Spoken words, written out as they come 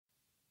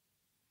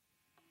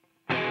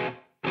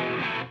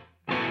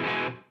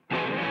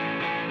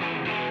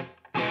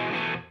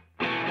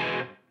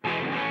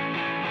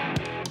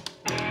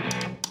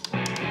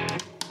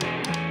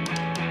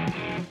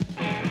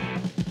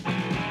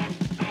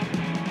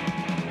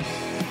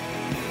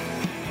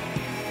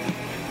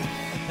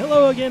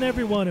Hello again,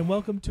 everyone, and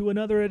welcome to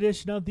another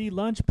edition of the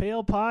Lunch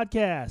Pail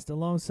Podcast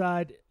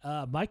alongside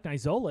Mike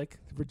Nizolik,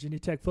 Virginia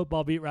Tech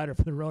football beat writer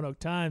for the Roanoke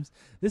Times.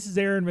 This is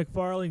Aaron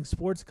McFarling,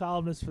 sports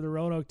columnist for the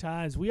Roanoke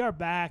Times. We are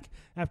back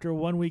after a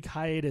one-week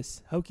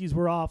hiatus. Hokies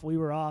were off. We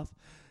were off.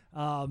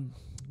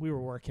 We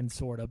were working,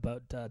 sort of,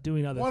 but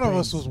doing other things. One of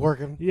us was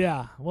working.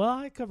 Yeah. Well,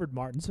 I covered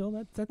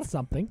Martinsville. That's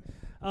something.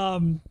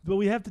 But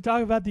we have to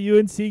talk about the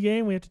UNC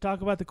game. We have to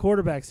talk about the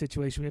quarterback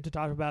situation. We have to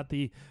talk about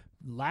the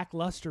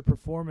lackluster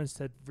performance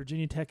that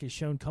Virginia Tech has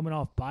shown coming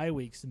off bye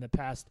weeks in the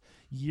past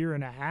year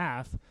and a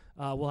half.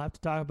 We'll have to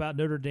talk about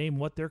Notre Dame,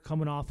 what they're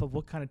coming off of,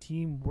 what kind of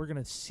team we're going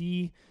to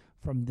see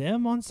from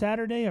them on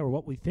Saturday, or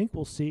what we think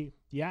we'll see.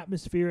 The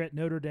atmosphere at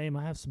Notre Dame,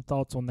 I have some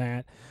thoughts on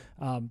that.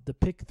 The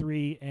pick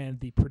three and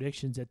the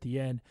predictions at the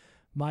end.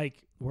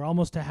 Mike, we're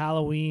almost to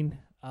Halloween.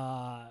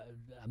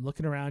 I'm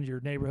looking around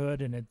your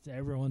neighborhood, and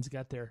everyone's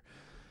got their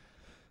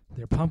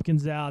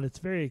pumpkins out. It's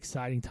a very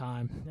exciting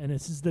time, and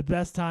this is the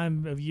best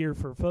time of year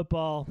for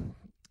football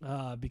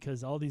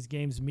because all these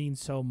games mean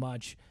so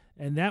much.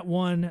 And that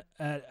one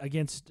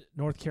against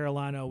North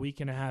Carolina a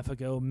week and a half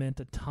ago meant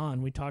a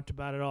ton. We talked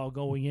about it all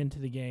going into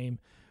the game.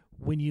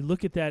 When you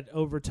look at that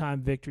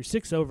overtime victory,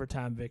 6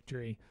 overtime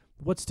victory,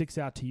 what sticks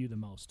out to you the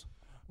most?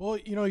 Well,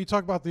 you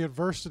talk about the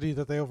adversity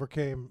that they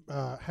overcame.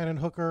 Hendon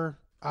Hooker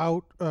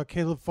out,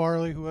 Caleb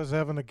Farley, who was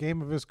having a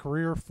game of his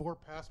career, 4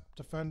 pass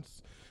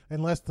defense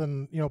in less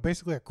than,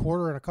 basically a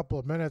quarter and a couple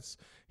of minutes.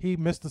 He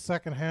missed the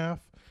second half.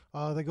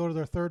 They go to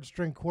their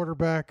third-string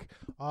quarterback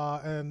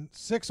and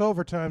 6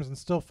 overtimes and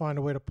still find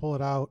a way to pull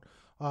it out.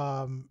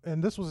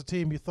 And this was a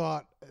team you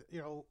thought,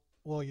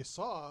 you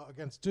saw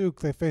against Duke,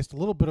 they faced a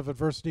little bit of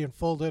adversity and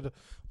folded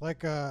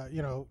like, a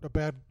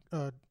bad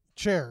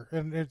chair,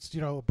 and it's,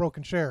 a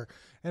broken chair.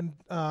 And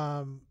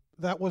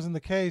that wasn't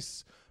the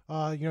case.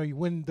 They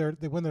win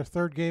their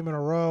third game in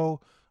a row.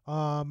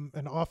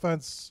 And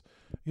offense,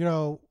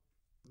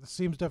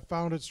 seems to have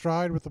found its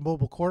stride with the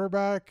mobile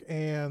quarterback,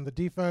 and the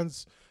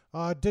defense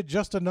did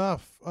just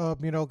enough.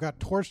 Got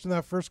torched in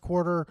that first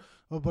quarter,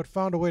 but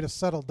found a way to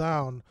settle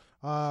down.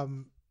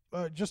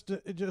 Just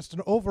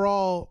an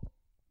overall,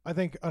 I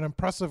think, an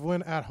impressive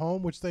win at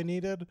home, which they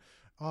needed.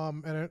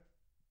 And it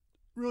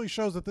really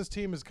shows that this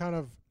team is kind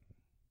of,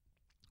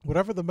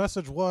 whatever the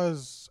message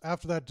was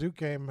after that Duke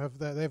game,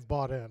 they've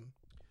bought in.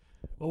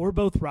 Well, we're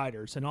both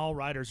writers, and all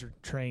writers are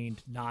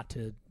trained not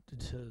to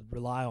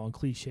rely on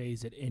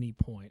cliches at any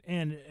point.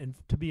 And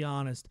to be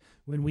honest,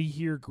 when we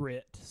hear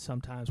grit,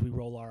 sometimes we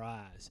roll our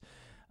eyes.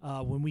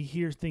 When we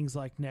hear things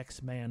like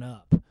next man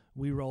up,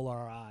 we roll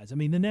our eyes. I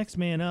mean, the next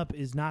man up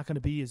is not going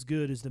to be as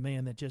good as the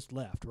man that just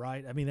left,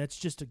 right? I mean, that's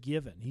just a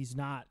given. He's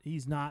not,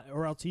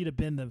 or else he'd have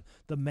been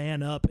the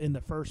man up in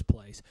the first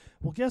place.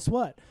 Well, guess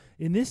what?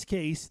 In this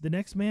case, the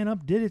next man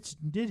up did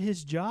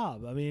his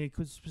job. I mean,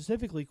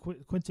 specifically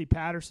Quincy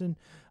Patterson,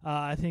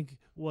 I think,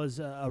 was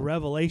a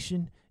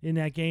revelation in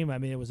that game. I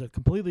mean, it was a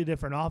completely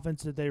different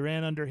offense that they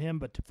ran under him,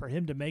 but for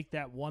him to make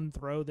that one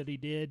throw that he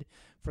did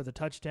for the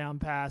touchdown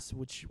pass,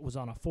 which was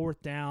on a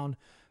 4th down,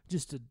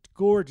 just a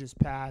gorgeous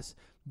pass,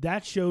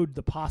 that showed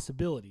the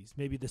possibilities,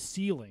 maybe the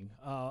ceiling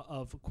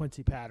of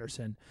Quincy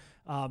Patterson.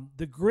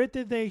 The grit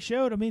that they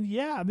showed,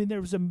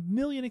 there was a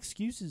million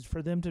excuses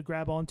for them to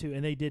grab onto,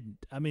 and they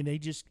didn't. I mean,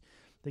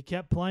 they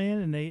kept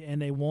playing,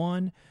 and they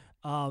won.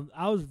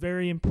 I was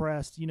very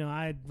impressed.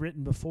 I had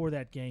written before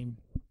that game,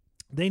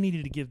 they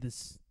needed to give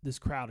this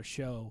crowd a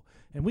show,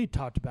 and we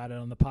talked about it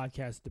on the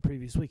podcast the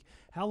previous week.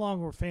 How long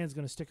were fans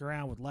going to stick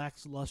around with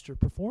lackluster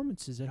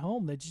performances at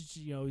home? They just,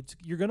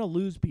 you're going to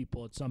lose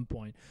people at some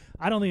point.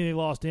 I don't think they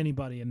lost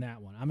anybody in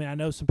that one. I mean, I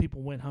know some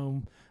people went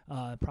home,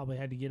 probably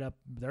had to get up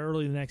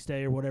early the next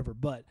day or whatever,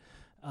 but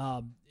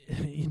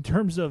in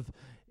terms of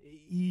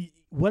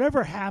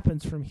whatever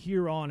happens from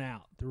here on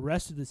out, the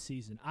rest of the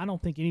season, I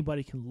don't think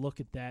anybody can look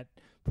at that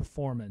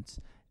performance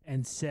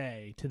and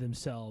say to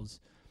themselves,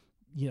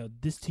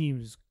 this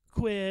team is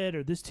quit,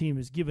 or this team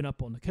has given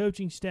up on the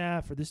coaching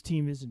staff, or this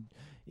team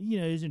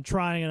isn't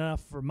trying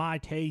enough for my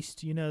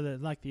taste, that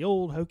like the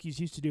old Hokies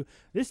used to do.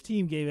 This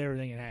team gave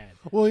everything it had.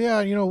 Well,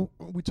 yeah,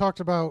 we talked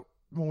about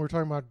when we were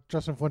talking about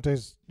Justin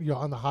Fuentes,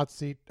 on the hot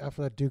seat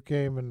after that Duke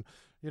game, and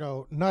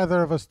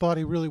neither of us thought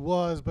he really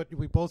was, but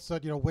we both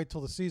said, wait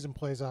till the season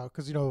plays out.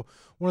 Because,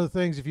 one of the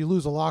things, if you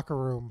lose a locker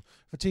room,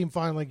 if a team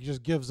finally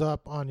just gives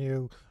up on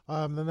you,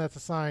 then that's a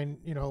sign,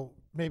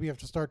 maybe you have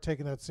to start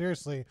taking that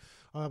seriously.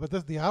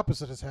 But the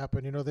opposite has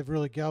happened. They've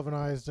really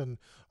galvanized, and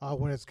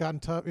when it's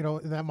gotten tough,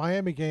 in that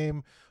Miami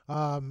game,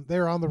 they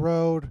were on the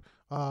road.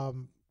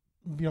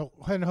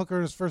 Hendon Hooker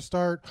in his first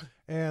start,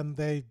 and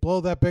they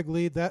blow that big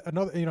lead. That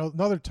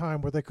another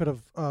time where they could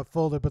have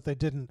folded, but they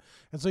didn't.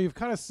 And so you've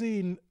kind of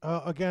seen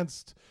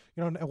against,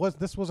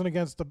 this wasn't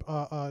against an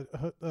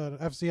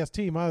FCS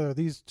team either.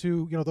 These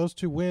two, those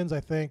 2 wins, I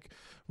think,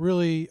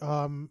 really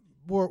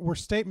were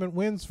statement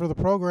wins for the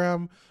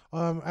program.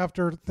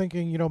 after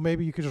thinking,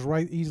 maybe you could just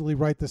easily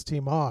write this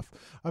team off.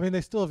 I mean,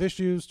 they still have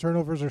issues.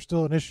 Turnovers are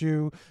still an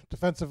issue.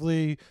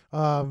 Defensively,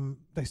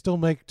 they still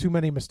make too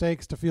many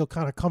mistakes to feel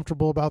kind of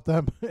comfortable about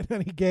them in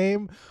any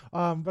game.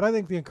 But I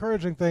think the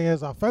encouraging thing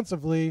is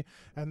offensively,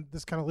 and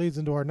this kind of leads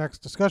into our next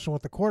discussion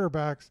with the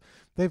quarterbacks,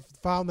 they've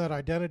found that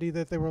identity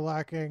that they were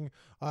lacking,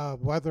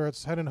 whether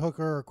it's Hendon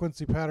Hooker or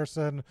Quincy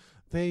Patterson.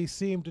 They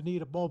seem to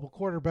need a mobile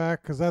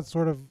quarterback because that's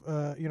sort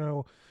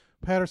of,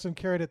 Patterson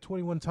carried it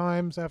 21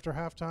 times after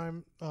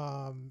halftime,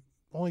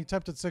 only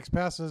attempted 6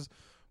 passes,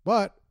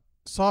 but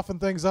softened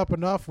things up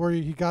enough where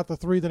he got the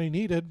 3 that he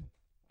needed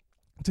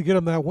to get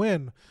him that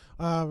win.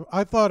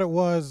 I thought it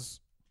was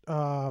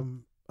a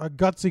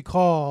gutsy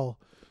call,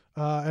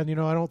 and,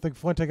 I don't think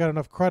Fuente got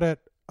enough credit.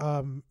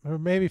 Or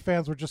maybe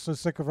fans were just so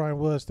sick of Ryan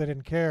Willis they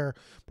didn't care.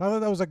 But I thought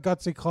that was a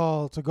gutsy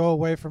call to go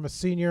away from a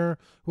senior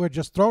who had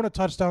just thrown a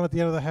touchdown at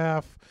the end of the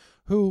half,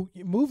 who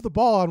moved the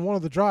ball on one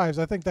of the drives.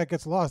 I think that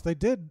gets lost. They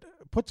did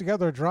put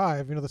together a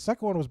drive. The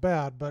second one was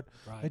bad, but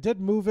they did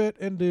move it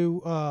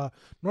into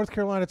North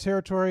Carolina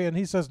territory, and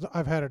he says,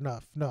 I've had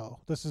enough. No,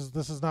 this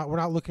is not, we're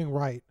not looking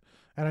right.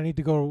 And I need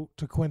to go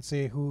to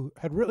Quincy, who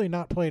had really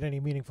not played any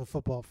meaningful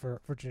football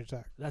for Virginia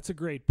Tech. That's a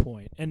great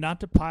point. And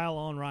not to pile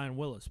on Ryan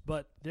Willis,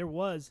 but there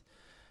was,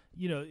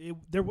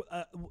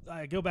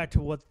 I go back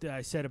to what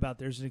I said about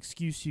there's an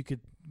excuse you could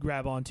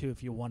grab onto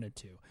if you wanted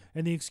to.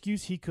 And the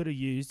excuse he could have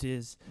used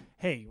is,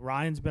 hey,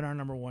 Ryan's been our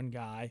number 1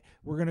 guy.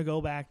 We're going to go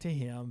back to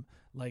him.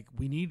 Like,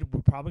 we're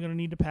probably going to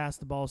need to pass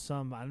the ball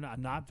some.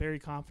 I'm not very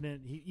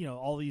confident.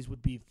 All these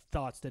would be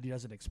thoughts that he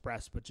doesn't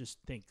express, but just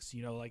thinks,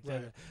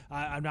 Right.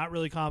 I'm not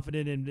really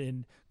confident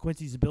in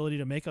Quincy's ability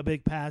to make a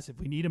big pass. If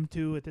we need him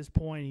to at this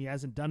point, he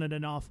hasn't done it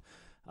enough.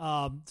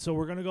 So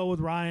we're going to go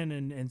with Ryan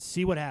and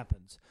see what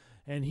happens.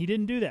 And he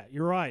didn't do that.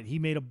 You're right. He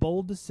made a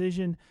bold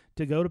decision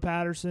to go to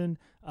Patterson,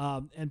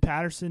 and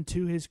Patterson,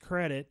 to his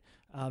credit,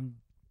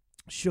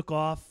 shook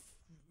off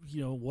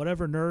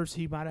whatever nerves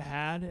he might have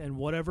had and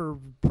whatever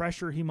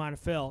pressure he might have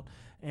felt,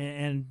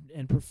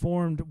 and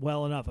performed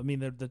well enough. I mean,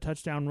 the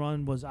touchdown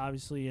run was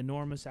obviously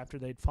enormous after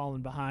they'd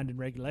fallen behind in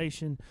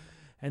regulation.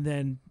 And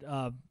then,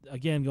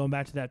 again, going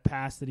back to that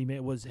pass that he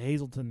made, was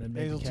Hazleton that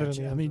made the catch.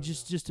 I mean,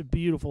 just a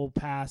beautiful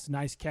pass,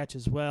 nice catch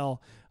as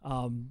well.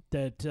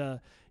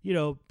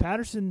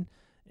 Patterson,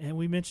 and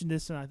we mentioned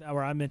this,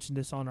 or I mentioned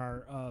this on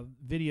our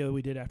video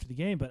we did after the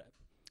game, but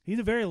he's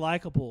a very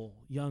likable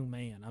young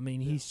man. I mean,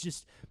 he's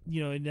just,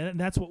 and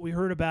that's what we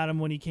heard about him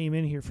when he came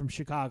in here from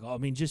Chicago. I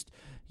mean, just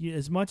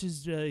as much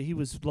as he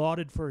was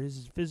lauded for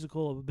his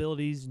physical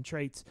abilities and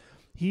traits,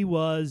 he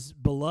was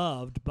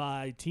beloved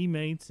by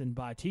teammates and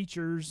by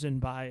teachers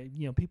and by,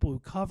 people who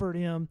covered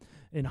him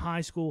in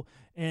high school.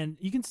 And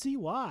you can see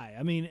why.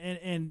 I mean,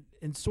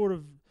 and sort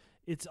of,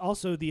 it's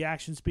also the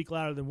actions speak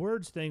louder than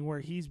words thing, where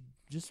he's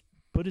just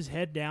put his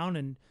head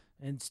down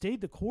and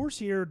stayed the course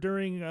here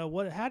during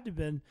what had to have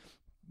been,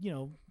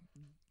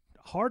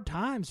 hard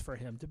times for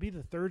him to be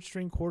the 3rd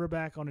string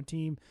quarterback on a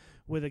team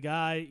with a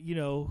guy,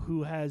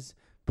 who has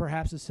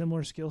perhaps a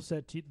similar skill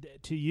set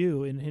to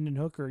you in Hendon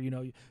Hooker.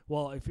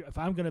 Well, if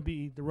I'm going to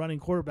be the running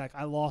quarterback,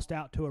 I lost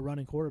out to a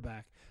running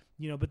quarterback,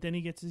 but then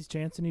he gets his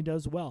chance and he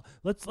does well.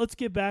 Let's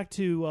get back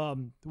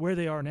to where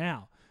they are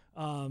now.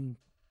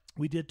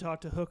 We did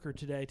talk to Hooker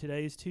today.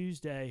 Today is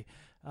Tuesday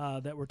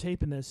that we're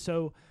taping this.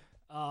 So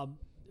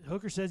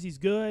Hooker says he's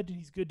good.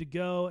 He's good to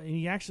go. And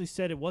he actually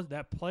said it was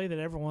that play that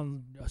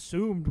everyone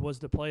assumed was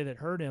the play that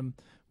hurt him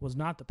was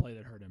not the play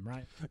that hurt him,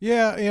 right?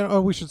 Yeah,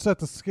 we should set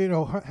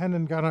the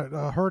Hendon got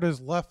hurt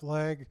his left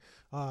leg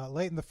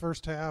late in the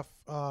first half.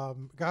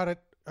 Got it,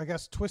 I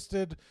guess,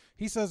 twisted.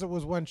 He says it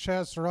was when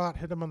Chaz Surratt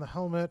hit him on the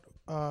helmet,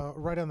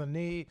 right on the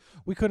knee.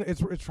 We couldn't.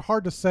 It's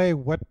hard to say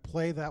what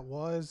play that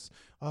was,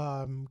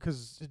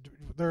 because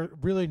they're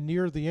really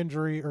near the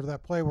injury, or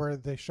that play where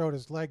they showed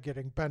his leg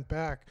getting bent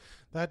back.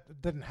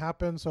 That didn't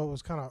happen, so it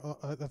was kind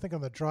of I think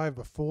on the drive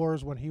before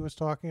is when he was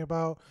talking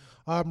about.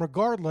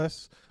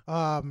 Regardless,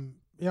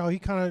 he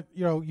kind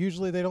of,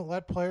 usually they don't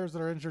let players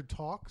that are injured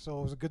talk, so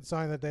it was a good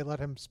sign that they let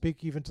him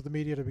speak even to the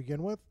media to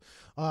begin with.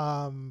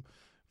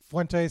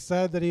 Fuente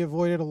said that he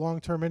avoided a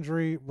long-term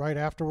injury right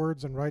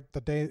afterwards and right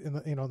the day in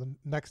the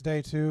next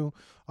day too.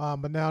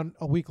 But now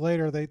a week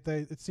later,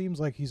 it seems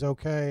like he's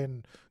okay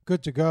and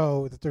good to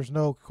go. That there's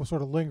no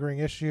sort of lingering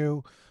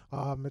issue.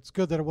 It's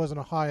good that it wasn't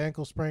a high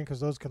ankle sprain, because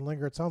those can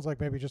linger. It sounds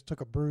like maybe he just took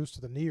a bruise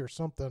to the knee or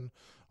something.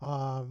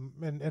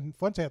 And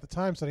Fuente at the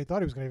time said he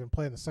thought he was going to even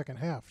play in the second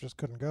half, just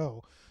couldn't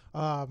go.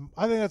 I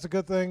think that's a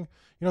good thing.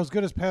 As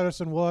good as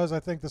Patterson was, I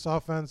think this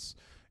offense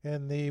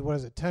in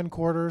the 10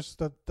 quarters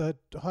that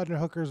Hendon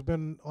Hooker's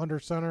been under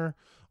center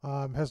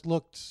has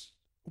looked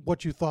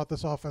what you thought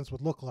this offense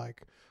would look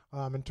like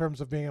in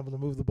terms of being able to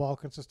move the ball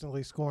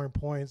consistently, scoring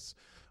points.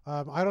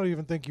 I don't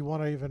even think you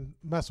want to even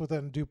mess with it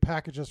and do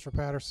packages for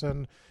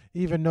Patterson,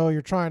 even though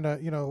you're trying to,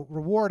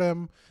 reward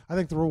him. I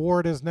think the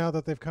reward is, now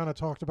that they've kind of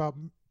talked about,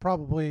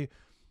 probably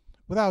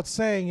without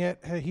saying it,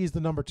 hey, he's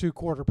the number 2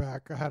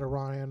 quarterback ahead of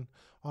Ryan.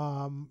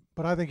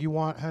 But I think you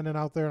want Hendon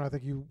out there, and I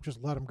think you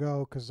just let him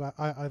go, because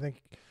I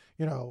think,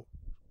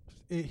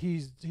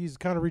 he's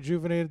kind of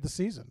rejuvenated the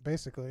season,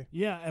 basically.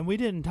 Yeah, and we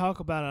didn't talk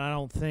about it, I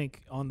don't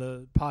think, on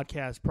the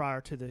podcast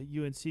prior to the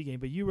UNC game,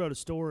 but you wrote a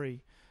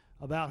story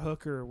about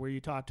Hooker where you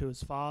talked to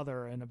his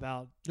father and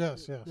about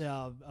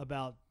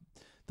about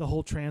the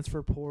whole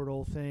transfer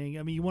portal thing.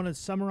 I mean, you want to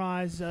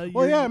summarize? I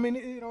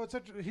mean,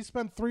 he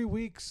spent 3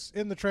 weeks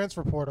in the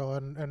transfer portal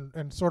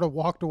and sort of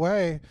walked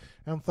away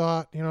and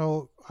thought,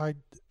 I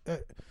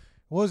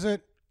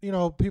wasn't,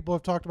 people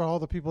have talked about all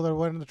the people that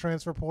went in the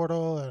transfer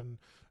portal and,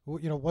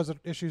 was it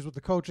issues with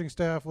the coaching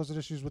staff? Was it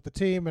issues with the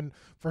team? And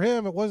for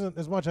him, it wasn't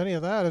as much any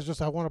of that as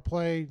just I want to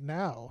play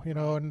now,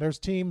 and there's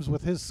teams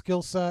with his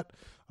skill set.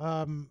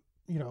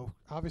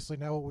 Obviously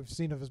now what we've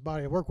seen of his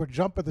body of work would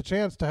jump at the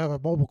chance to have a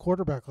mobile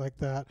quarterback like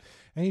that.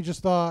 And he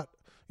just thought,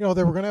 they were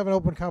going to have an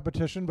open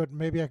competition, but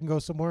maybe I can go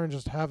somewhere and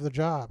just have the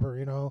job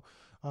or,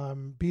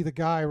 be the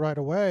guy right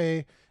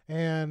away.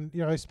 And,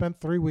 he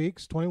spent 3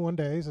 weeks, 21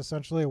 days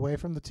essentially away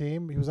from the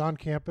team. He was on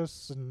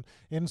campus and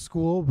in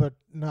school, but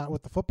not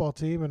with the football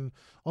team, and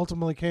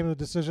ultimately came to the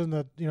decision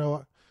that,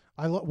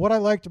 what I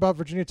liked about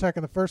Virginia Tech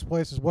in the first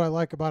place is what I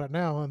like about it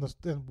now and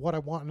what I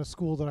want in a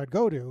school that I'd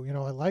go to.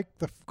 I like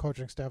the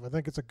coaching staff. I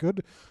think it's a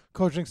good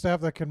coaching staff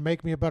that can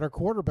make me a better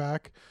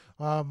quarterback.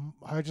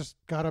 I just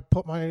got to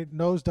put my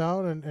nose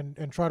down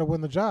and try to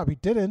win the job. He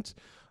didn't,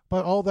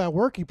 but all that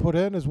work he put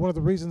in is one of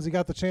the reasons he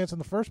got the chance in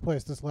the first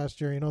place this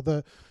last year.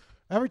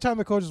 Every time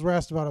the coaches were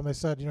asked about him, they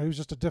said, he was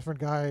just a different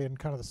guy in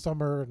kind of the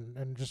summer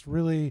and just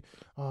really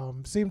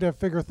seemed to have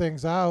figured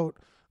things out.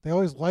 They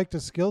always liked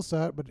his skill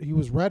set, but he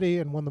was ready,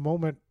 and when the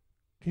moment,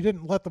 he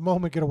didn't let the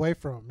moment get away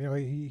from him.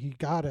 He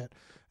got it.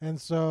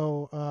 And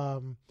so,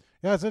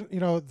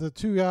 the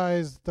two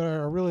guys that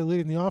are really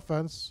leading the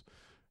offense,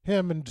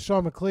 him and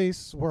Sean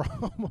McLeese, were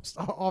almost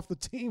off the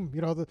team.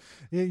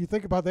 You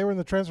think about it, they were in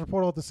the transfer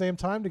portal at the same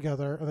time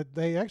together.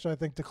 They actually, I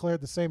think, declared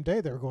the same day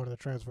they were going to the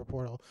transfer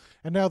portal.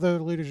 And now they're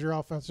the leaders of your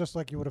offense, just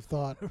like you would have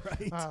thought.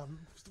 Right.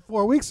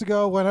 4 weeks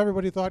ago when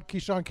everybody thought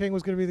Keyshawn King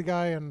was going to be the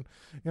guy and,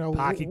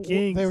 Pocket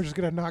Kings. They were just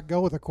going to not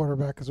go with a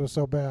quarterback because it was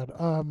so bad.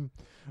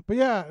 But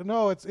yeah,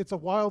 no, it's a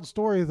wild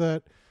story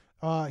that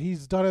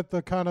he's done it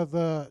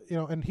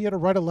and he had to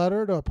write a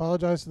letter to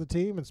apologize to the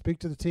team and speak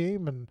to the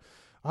team. And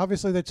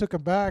obviously they took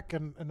him back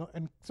and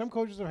some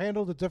coaches have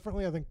handled it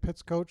differently. I think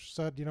Pitt's coach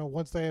said,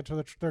 once they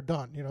enter they're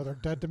done, they're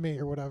dead to me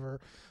or whatever.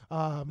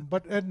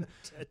 Dead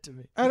to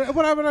me.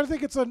 I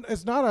think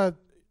it's not a,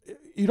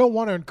 you don't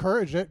want to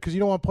encourage it because you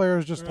don't want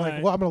players just right.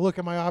 I'm going to look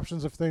at my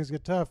options if things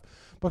get tough.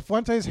 But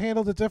Fuente's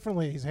handled it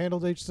differently. He's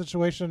handled each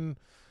situation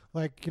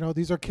like,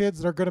 these are kids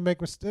that are going to make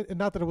mistakes.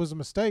 Not that it was a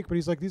mistake, but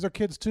he's like, these are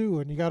kids too.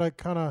 And you got to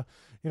kind of,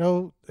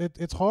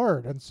 it's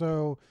hard. And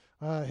so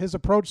his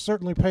approach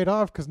certainly paid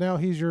off because now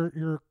he's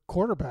your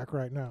quarterback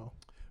right now.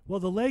 Well,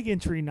 the leg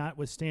injury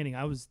notwithstanding,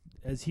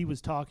 as he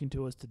was talking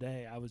to us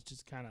today, I was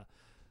just kind of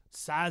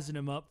sizing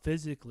him up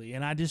physically.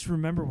 And I just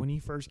remember when he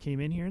first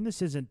came in here, and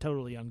this isn't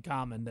totally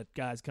uncommon that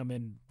guys come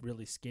in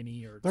really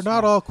skinny or they're small.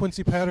 Not all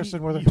Quincy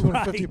Patterson where they're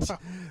 250 right,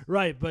 pounds.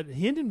 Right, but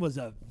Hendon was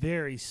a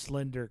very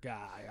slender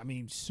guy. I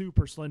mean,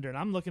 super slender. And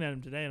I'm looking at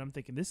him today, and I'm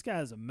thinking, this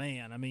guy's a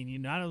man. I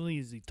mean, not only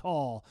is he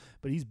tall,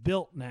 but he's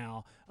built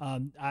now.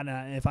 And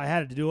if I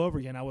had it to do over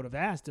again, I would have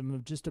asked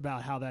him just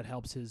about how that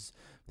helps his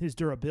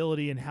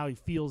durability and how he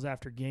feels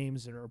after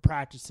games or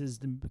practices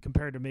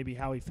compared to maybe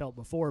how he felt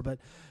before. But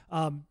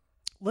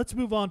let's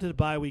move on to the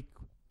bye week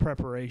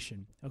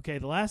preparation. Okay,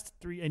 the last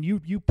three, and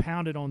you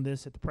pounded on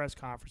this at the press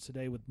conference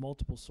today with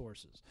multiple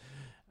sources.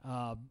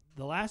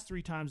 The last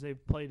 3 times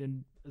they've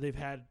played they've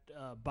had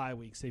bye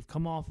weeks. They've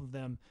come off of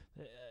them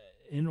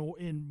in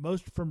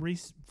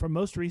from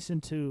most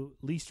recent to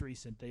least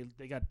recent.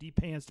 They got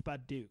depantsed by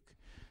Duke.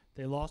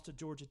 They lost to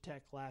Georgia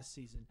Tech last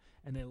season,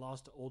 and they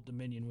lost to Old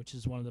Dominion, which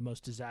is one of the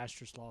most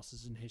disastrous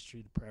losses in the history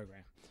of the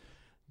program.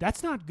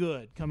 That's not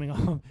good coming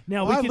off.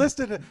 Now I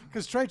listed it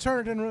because Trey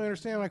Turner didn't really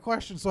understand my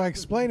question, so I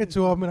explained it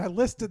to him, and I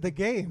listed the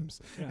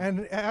games. Yeah.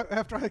 And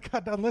after I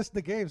got done listing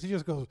the games, he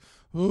just goes,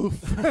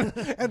 oof.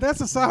 And that's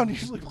the sound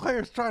usually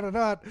players try to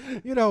not,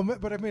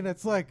 but I mean,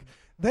 it's like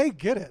they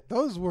get it.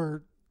 Those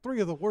were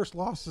 3 of the worst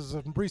losses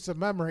in recent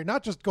memory,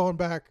 not just going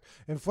back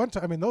in Fuente.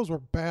 I mean, those were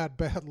bad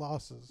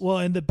losses. Well,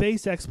 and the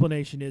base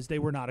explanation is they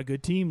were not a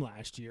good team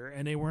last year,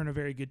 and they weren't a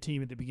very good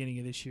team at the beginning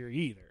of this year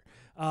either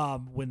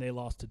when they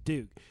lost to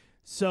Duke.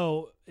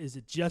 So is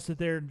it just that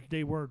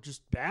they were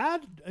just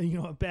bad,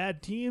 a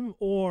bad team,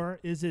 or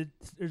is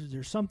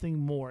there something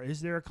more?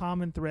 Is there a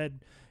common thread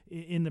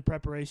in the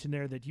preparation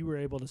there that you were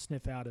able to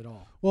sniff out at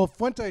all? Well,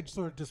 Fuente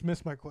sort of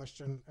dismissed my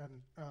question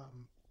and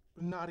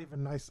not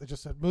even nice. I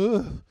just said,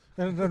 ugh,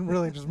 and then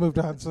really just moved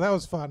on. So that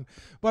was fun.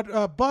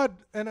 But Bud,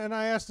 and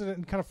I asked it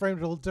and kind of framed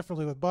it a little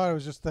differently with Bud. It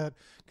was just that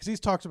because he's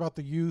talked about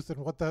the youth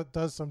and what that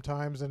does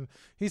sometimes. And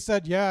he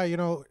said, yeah,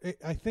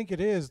 I think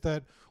it is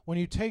that when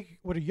you take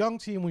with a young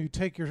team, when you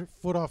take your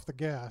foot off the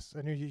gas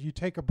and you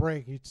take a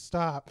break, you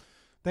stop,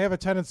 they have a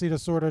tendency to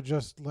sort of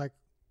just like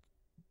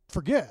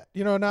forget,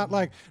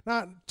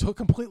 not to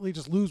completely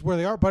just lose where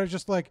they are, but it's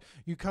just like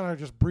you kind of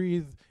just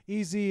breathe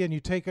easy and you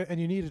take it and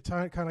you need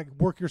to kind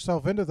of work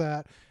yourself into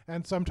that.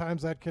 And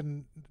sometimes that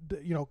can,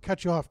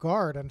 catch you off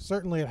guard. And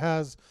certainly it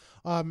has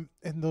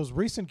in those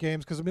recent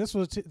games, because this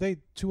was they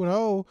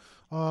 2-0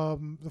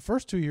 the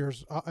first 2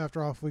 years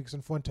after off weeks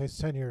in Fuente's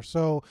tenure.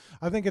 So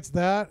I think it's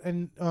that,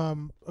 and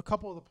a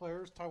couple of the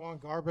players, Taiwan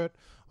Garbett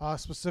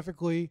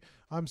specifically,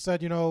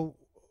 said,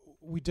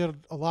 we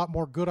did a lot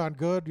more good on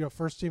good,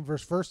 first team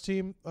versus first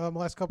team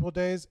last couple of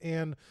days,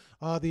 and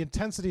the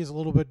intensity is a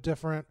little bit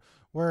different.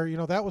 Where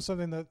that was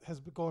something that has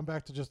been going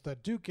back to just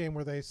that Duke game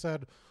where they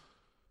said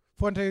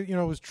Fuente,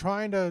 was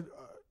trying to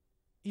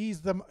ease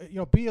them,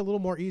 be a little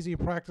more easy in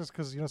practice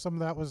because, some of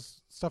that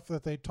was stuff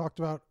that they talked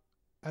about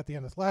at the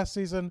end of last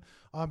season.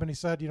 And he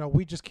said,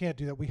 we just can't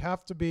do that. We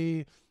have to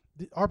be,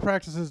 our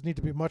practices need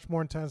to be much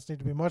more intense, need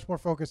to be much more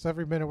focused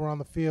every minute we're on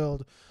the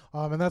field.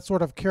 And that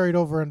sort of carried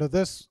over into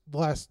this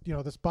last,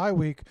 this bye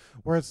week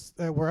where it's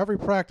where every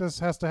practice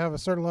has to have a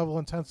certain level of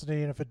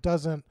intensity. And if it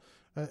doesn't,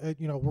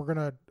 we're going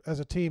to, as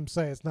a team,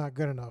 say it's not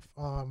good enough.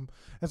 And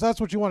so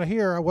that's what you want to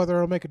hear. Whether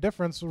it'll make a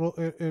difference,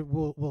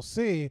 we'll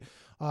see.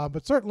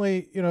 But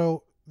certainly, they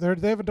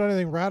haven't done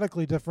anything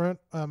radically different.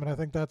 And I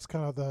think that's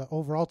kind of the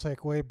overall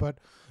takeaway. But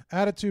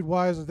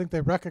attitude-wise, I think they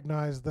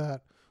recognize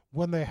that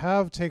when they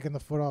have taken the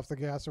foot off the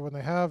gas, or when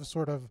they have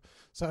sort of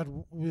said,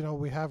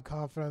 we have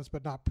confidence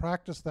but not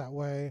practiced that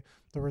way,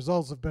 the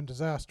results have been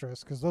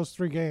disastrous. Because those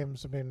 3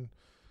 games,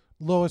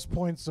 lowest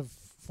points of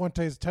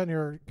Fuente's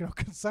tenure,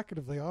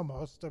 consecutively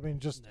almost.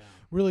 Just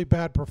really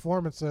bad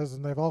performances,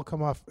 and they've all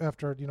come off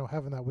after,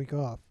 having that week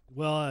off.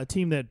 Well, a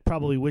team that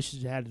probably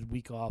wishes it had a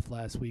week off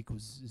last week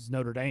is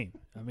Notre Dame.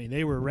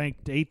 They were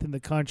ranked 8th in the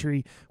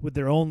country with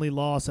their only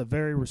loss, a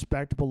very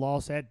respectable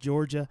loss at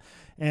Georgia,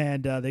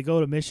 and they go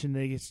to Michigan.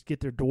 They get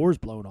their doors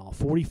blown off,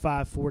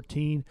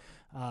 45-14.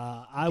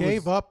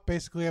 Gave up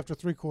basically after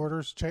 3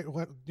 quarters.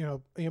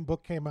 Ian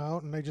Book came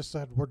out, and they just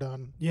said, "We're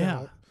done."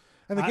 Yeah.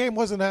 And the game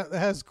wasn't it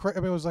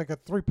was like a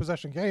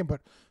 3-possession game, but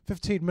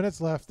 15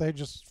 minutes left, they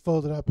just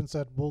folded up and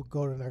said, "We'll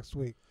go to next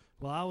week."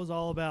 Well, I was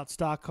all about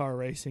stock car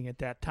racing at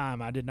that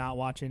time. I did not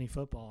watch any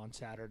football on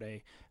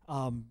Saturday.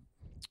 How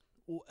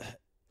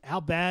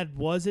bad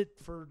was it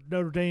for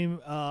Notre Dame?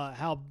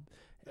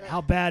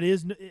 How bad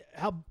is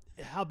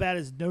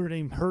Notre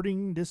Dame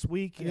hurting this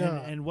week?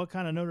 Yeah. And what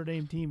kind of Notre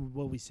Dame team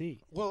will we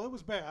see? Well, it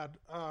was bad.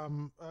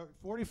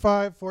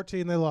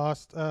 45-14 they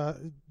lost.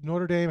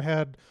 Notre Dame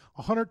had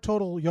 100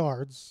 total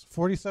yards,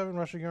 47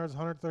 rushing yards,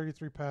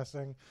 133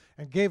 passing,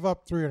 and gave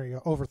up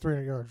over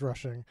 300 yards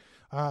rushing.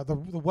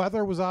 The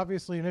weather was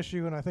obviously an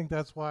issue, and I think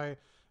that's why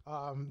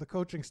the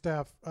coaching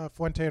staff,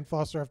 Fuente and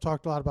Foster, have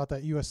talked a lot about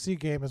that USC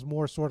game as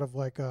more sort of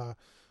like a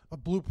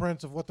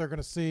blueprint of what they're going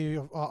to see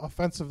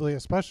offensively,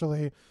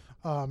 especially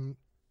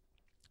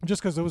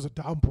just because it was a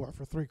downpour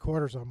for 3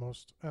 quarters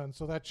almost, and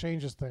so that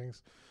changes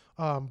things.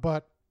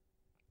 But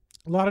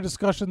a lot of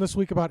discussion this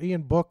week about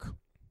Ian Book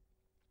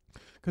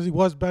because he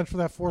was benched for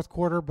that 4th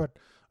quarter. But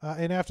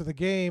and after the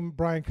game,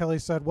 Brian Kelly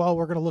said, "Well,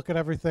 we're going to look at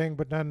everything."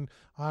 But then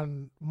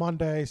on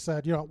Monday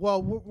said,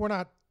 "Well, we're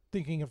not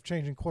thinking of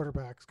changing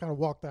quarterbacks." Kind of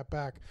walked that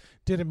back.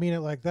 Didn't mean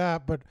it like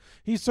that, but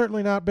he's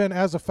certainly not been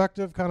as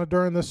effective kind of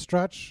during this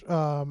stretch.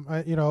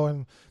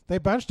 And they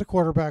benched a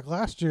quarterback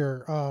last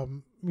year,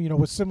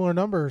 with similar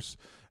numbers.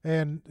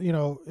 And,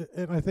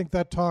 and I think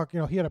that talk,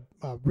 he had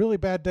a really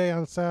bad day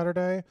on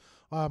Saturday,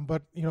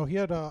 but, he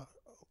had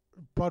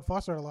Bud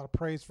Foster had a lot of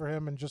praise for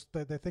him, and just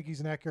they think he's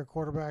an accurate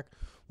quarterback.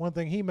 One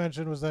thing he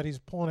mentioned was that he's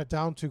pulling it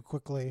down too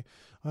quickly.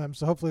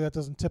 So hopefully that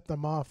doesn't tip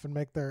them off and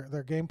make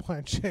their game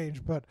plan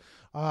change. But,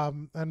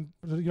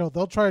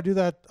 they'll try to do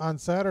that on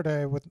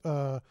Saturday with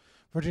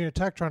Virginia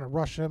Tech trying to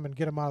rush him and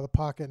get him out of the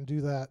pocket and do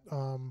that.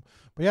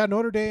 But yeah,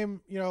 Notre Dame,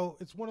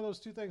 it's one of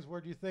those 2 things.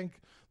 Where do you think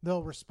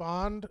they'll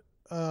respond?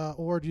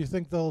 Or do you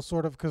think they'll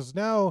sort of, because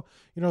now,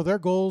 their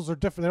goals are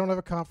different. They don't have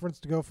a conference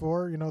to go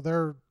for.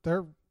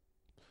 Their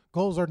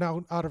goals are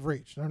now out of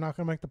reach. They're not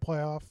going to make the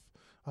playoff.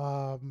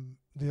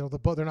 They're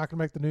not going to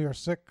make the New Year's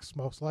Six,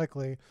 most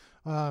likely.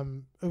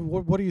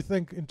 What do you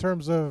think in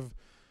terms of,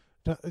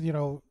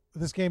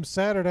 this game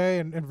Saturday,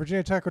 and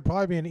Virginia Tech would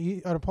probably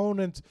be an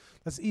opponent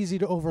that's easy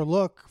to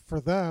overlook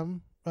for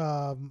them.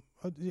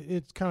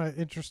 It's kind of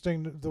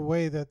interesting the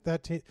way that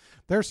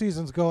their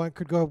season's going.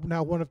 Could go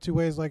now one of 2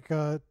 ways, like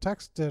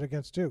Tech's did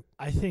against Duke.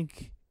 I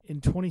think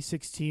in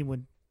 2016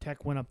 when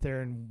Tech went up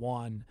there and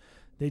won,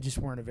 they just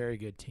weren't a very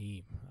good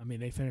team.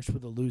 They finished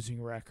with a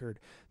losing record.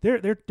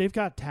 They've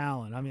got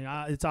talent.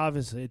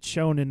 It's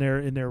shown in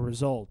their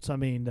results.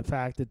 The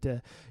fact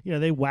that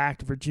they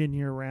whacked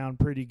Virginia around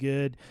pretty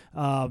good.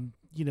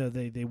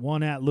 They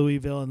won at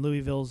Louisville, and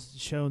Louisville's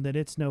shown that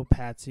it's no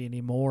patsy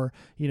anymore.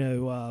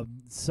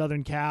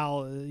 Southern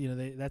Cal,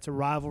 that's a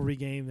rivalry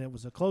game. That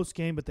was a close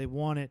game, but they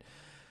won it.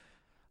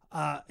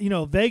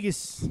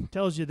 Vegas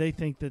tells you they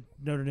think that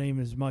Notre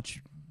Dame is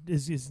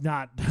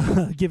not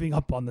giving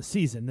up on the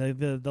season.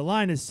 The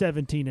line is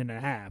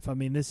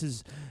 17.5. This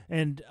is,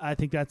 and I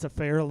think that's a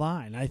fair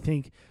line. I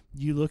think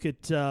you look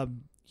at,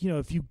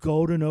 if you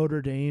go to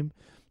Notre Dame,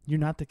 you're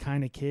not the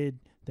kind of kid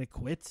that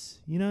quits.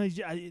 You know,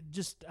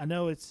 I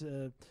know it's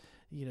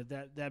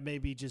that may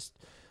be just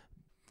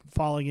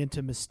falling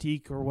into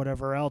mystique or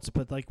whatever else,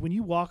 but like when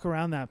you walk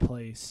around that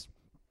place,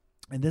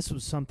 and this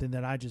was something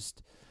that I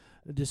just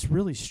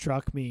really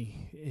struck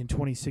me in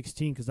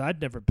 2016 because I'd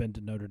never been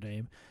to Notre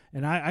Dame,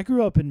 and I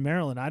grew up in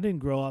Maryland. I didn't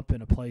grow up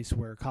in a place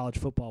where college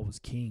football was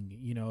king.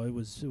 You know, it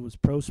was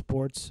pro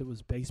sports, it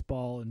was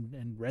baseball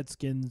and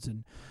Redskins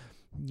and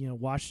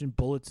Washington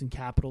Bullets and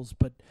Capitals.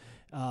 But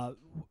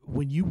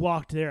when you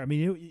walked there, I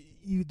mean,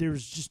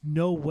 there's just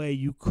no way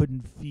you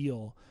couldn't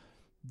feel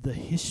the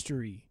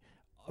history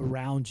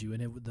around you,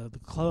 and the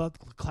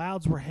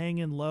clouds were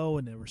hanging low,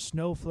 and there were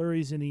snow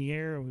flurries in the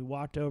air, and we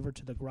walked over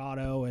to the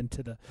grotto and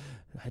to the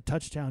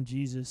Touchdown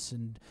Jesus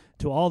and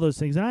to all those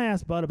things. And I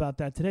asked Bud about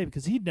that today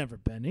because he'd never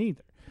been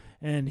either,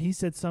 and he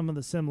said some of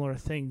the similar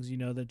things,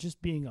 that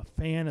just being a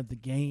fan of the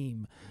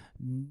game,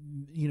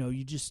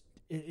 you just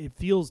it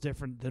feels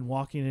different than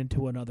walking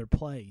into another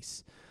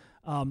place.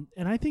 And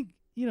I think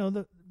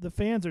the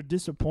fans are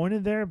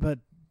disappointed there, but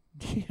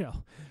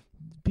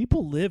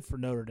people live for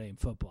Notre Dame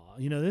football.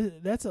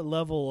 That's a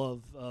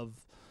level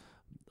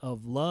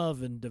of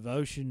love and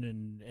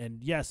devotion,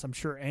 and yes, I'm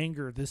sure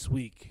anger this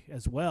week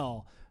as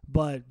well.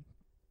 But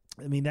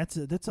I mean, that's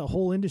a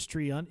whole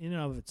industry in and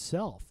of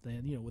itself.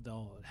 And with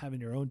having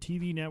your own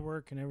TV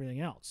network and everything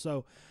else.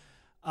 So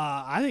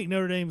I think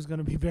Notre Dame is going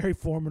to be very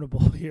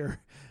formidable here.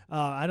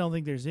 I don't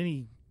think there's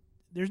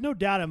no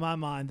doubt in my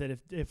mind that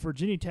if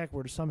Virginia Tech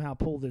were to somehow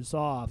pull this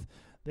off,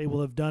 they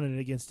will have done it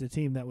against a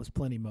team that was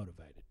plenty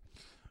motivated.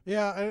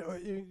 Yeah,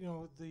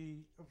 the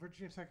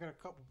Virginia Tech had a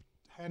couple.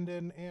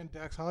 Hendon and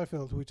Dax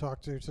Hollifield, who we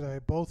talked to today,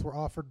 both were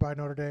offered by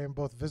Notre Dame,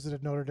 both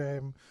visited Notre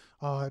Dame,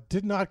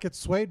 did not get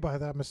swayed by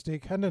that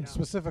mystique. Hendon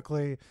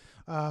specifically,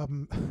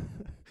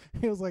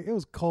 he was like, it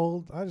was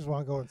cold. I just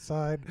want to go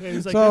inside. Yeah, he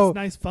was like, that's a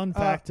nice fun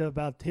fact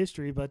about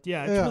history, but it's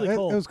really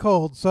cold. It was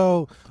cold.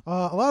 So a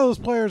lot of those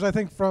players, I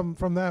think, from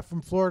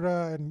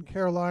Florida and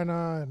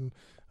Carolina, and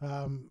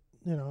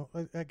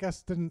I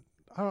guess didn't.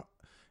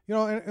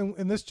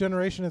 In this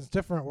generation, it's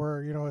different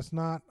where, it's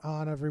not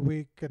on every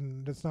week,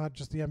 and it's not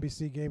just the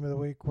NBC game of the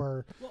week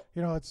where,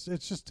 it's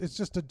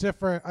just a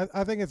different,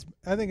 I think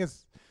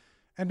it's,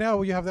 and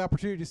now you have the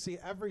opportunity to see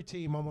every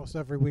team almost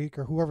every week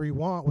or whoever you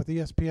want with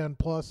ESPN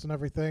Plus and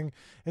everything.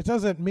 It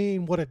doesn't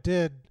mean what it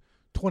did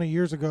 20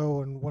 years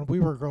ago and when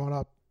we were growing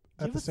up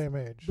at the same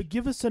age. But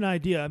give us an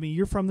idea. I mean,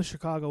 you're from the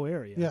Chicago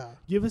area. Yeah.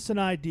 Give us an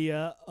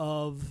idea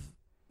of,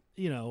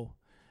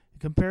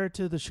 compare it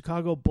to the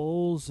Chicago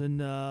Bulls and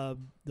the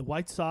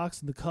White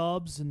Sox and the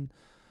Cubs and.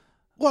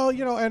 Well,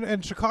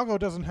 and Chicago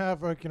doesn't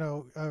have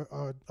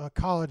a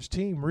college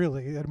team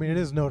really. I mean, it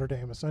is Notre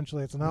Dame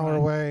essentially. It's an hour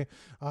away.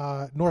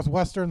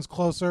 Northwestern's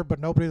closer, but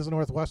nobody's a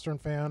Northwestern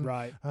fan.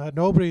 Right.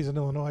 Nobody's an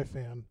Illinois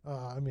fan.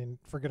 I mean,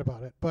 forget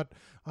about it. But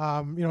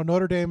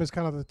Notre Dame is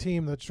kind of the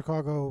team that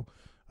Chicago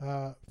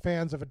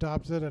fans have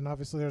adopted, and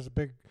obviously there's a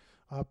big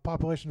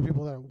population of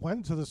people that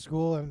went to the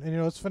school, and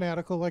it's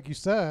fanatical, like you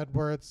said,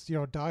 where it's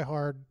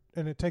diehard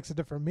and it takes a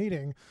different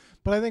meaning.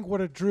 But I think what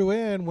it drew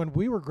in when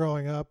we were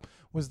growing up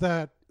was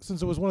that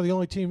since it was one of the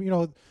only teams,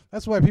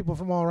 that's why people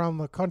from all around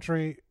the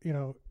country,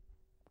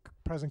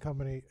 present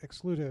company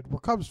excluded, were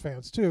Cubs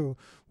fans too.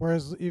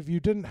 Whereas if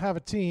you didn't have a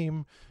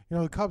team,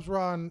 the Cubs were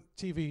on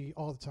TV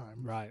all the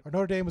time. Right. Or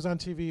Notre Dame was on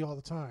TV all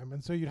the time.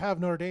 And so you'd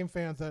have Notre Dame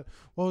fans that,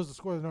 what was the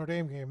score of the Notre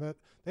Dame game? That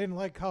they didn't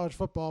like college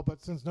football,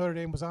 but since Notre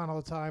Dame was on all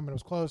the time and it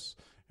was close,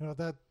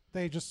 that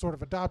they just sort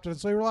of adopted it.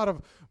 So there were a lot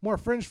of more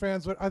fringe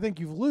fans, but I think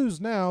you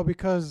lose now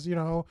because,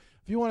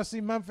 if you want to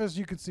see Memphis,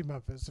 you can see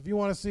Memphis. If you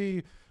want to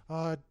see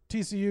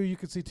TCU, you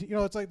could see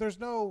it's like there's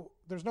no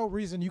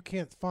reason you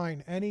can't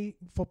find any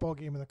football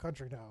game in the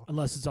country now,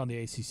 unless it's on the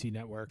ACC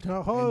network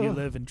and you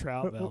live in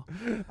Troutville.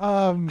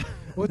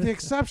 With the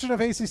exception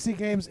of ACC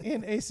games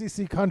in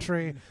ACC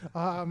country,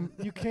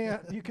 you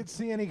could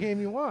see any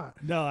game you want.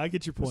 No, I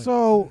get your point.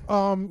 So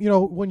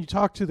when you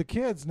talk to the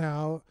kids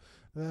now,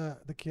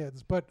 the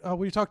kids, but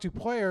when you talk to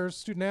players,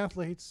 student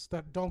athletes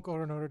that don't go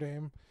to Notre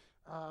Dame,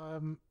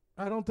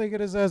 I don't think it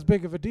is as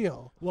big of a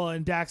deal. Well,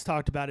 and Dax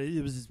talked about it.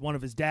 It was one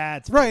of his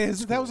dad's. Right.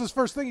 That was his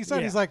first thing he said.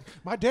 Yeah. He's like,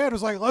 my dad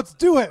was like, let's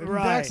do it. And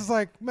Dax is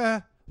like, meh.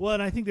 Well,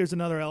 and I think there's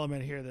another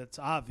element here that's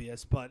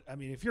obvious. But, I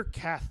mean, if you're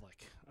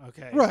Catholic,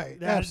 okay.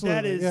 Right.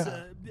 Absolutely. That is,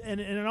 and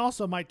it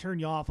also might turn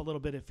you off a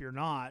little bit if you're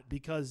not,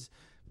 because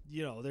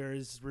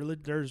there's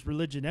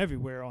religion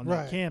everywhere on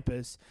that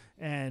campus,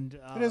 and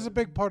it is a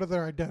big part of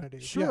their identity.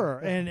 Sure,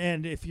 yeah.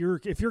 And if you're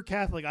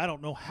Catholic, I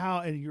don't know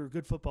how, and you're a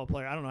good football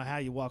player, I don't know how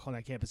you walk on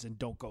that campus and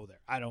don't go there.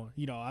 I don't,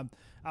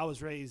 I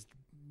was raised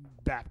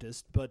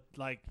Baptist, but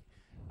like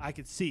I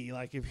could see,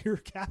 like if you're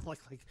Catholic,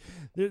 like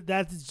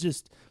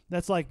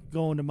that's like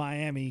going to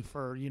Miami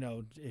for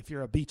if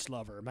you're a beach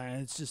lover,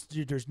 man. It's just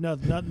there's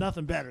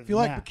nothing better. If you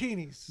than like that.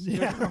 Bikinis,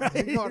 yeah,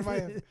 right. You go to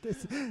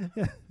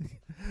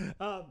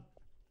Miami.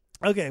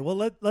 Okay, well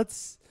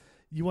let's.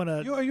 You want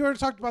to? You already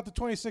talked about the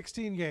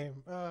 2016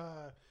 game.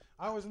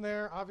 I wasn't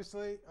there,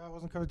 obviously. I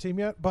wasn't covering the team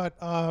yet. But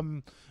I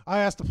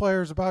asked the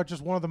players about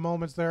just one of the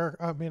moments there.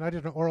 I mean, I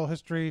did an oral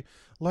history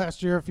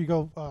last year. If you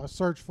go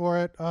search for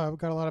it, we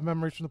got a lot of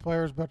memories from the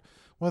players. But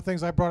one of the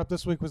things I brought up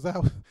this week was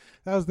that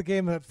was the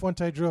game that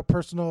Fuente drew a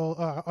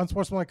personal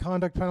unsportsmanlike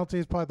conduct penalty.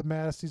 Is probably the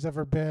maddest he's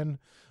ever been.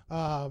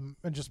 And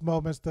just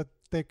moments that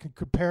they can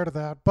compare to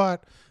that.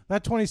 But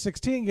that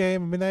 2016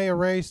 game, I mean, they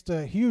erased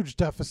a huge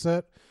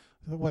deficit.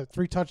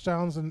 3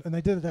 touchdowns, and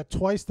they did that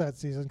twice that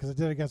season because they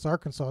did it against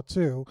Arkansas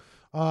too.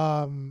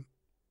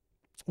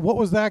 What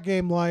was that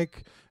game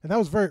like? And that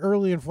was very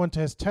early in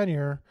Fuente's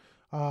tenure.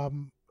 I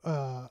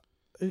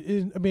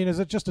mean, is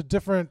it just a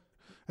different?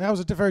 That was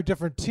a very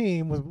different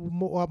team with a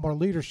lot more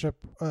leadership,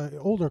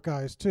 older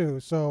guys too.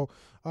 So,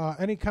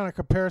 any kind of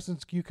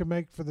comparisons you can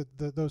make for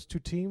those two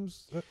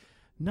teams?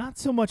 Not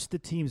so much the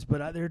teams,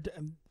 but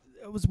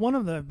it was one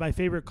of my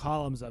favorite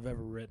columns I've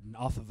ever written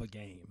off of a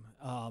game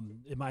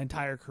in my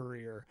entire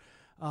career.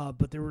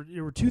 But there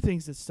were 2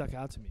 things that stuck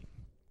out to me.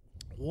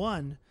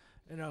 One,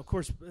 and of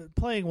course,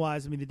 playing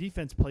wise, I mean, the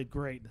defense played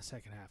great in the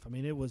second half. I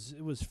mean, it was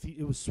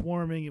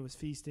swarming, it was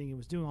feasting, it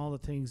was doing all the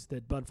things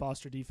that Bud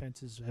Foster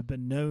defenses have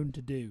been known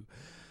to do.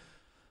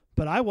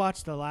 But I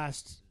watched the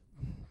last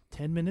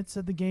 10 minutes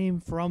of the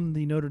game from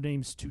the Notre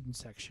Dame student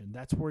section.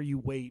 That's where you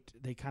wait.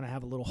 They kind of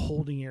have a little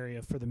holding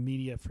area for the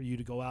media for you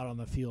to go out on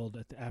the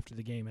field after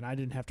the game. And I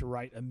didn't have to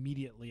write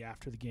immediately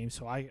after the game,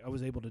 so I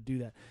was able to do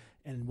that.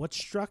 And what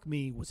struck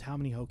me was how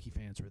many Hokie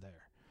fans were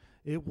there.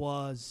 It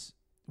was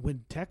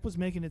when Tech was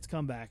making its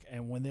comeback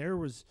and when there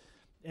was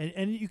 –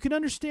 and you can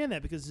understand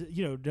that because,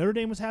 Notre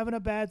Dame was having a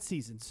bad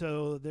season.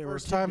 So there were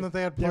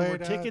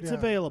tickets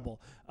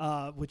available,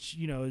 which,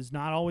 is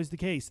not always the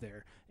case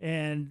there.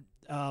 And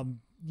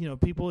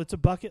people, it's a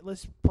bucket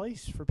list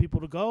place for people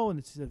to go, and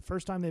it's the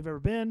first time they've ever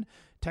been.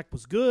 Tech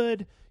was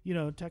good.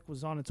 Tech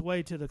was on its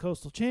way to the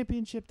Coastal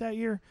Championship that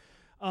year.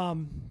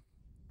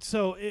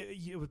 So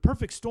it was a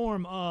perfect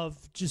storm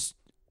of just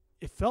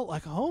 – it felt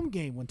like a home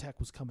game when Tech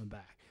was coming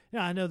back.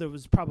 Now, I know there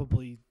was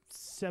probably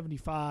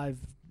 75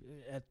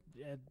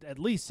 at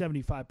least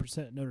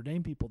 75% Notre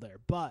Dame people there,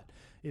 but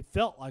it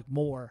felt like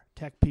more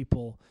Tech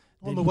people.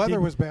 Well, the weather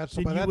was bad,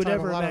 so by that time,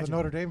 a lot of the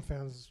Notre Dame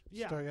fans –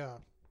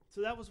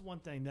 So that was one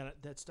thing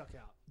that stuck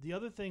out. The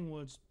other thing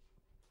was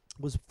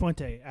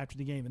Fuente after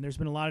the game, and there's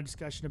been a lot of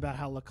discussion about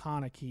how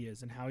laconic he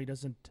is and how he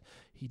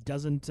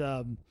doesn't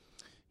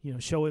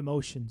show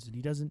emotions, and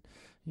he doesn't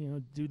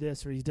do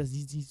this, or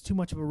he's too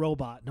much of a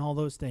robot and all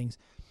those things.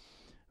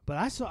 But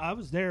I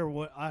was there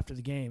after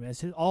the game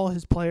as all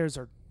his players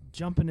are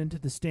jumping into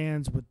the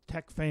stands with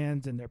Tech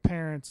fans and their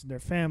parents and their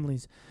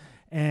families,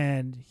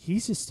 and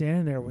he's just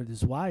standing there with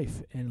his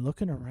wife and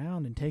looking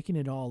around and taking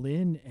it all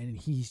in, and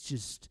he's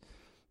just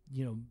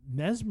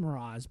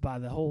mesmerized by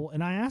the whole.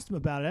 And I asked him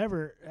about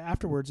it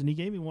afterwards, and he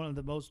gave me one of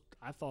the most,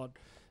 I thought,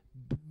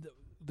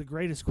 the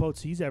greatest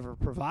quotes he's ever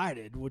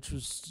provided, which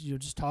was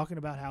just talking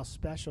about how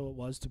special it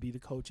was to be the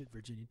coach at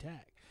Virginia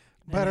Tech.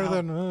 Better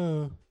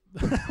than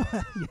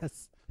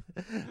yes,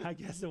 I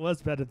guess it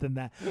was better than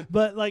that.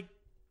 But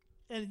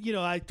and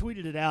I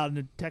tweeted it out, and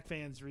the Tech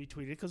fans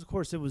retweeted it because, of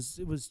course, it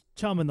was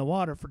chum in the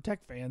water for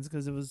Tech fans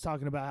because it was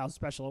talking about how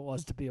special it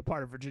was to be a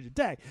part of Virginia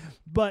Tech.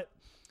 But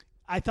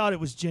I thought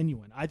it was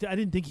genuine. I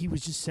didn't think he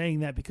was just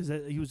saying that because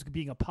he was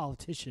being a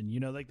politician.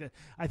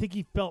 I think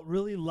he felt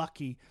really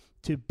lucky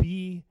to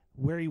be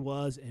where he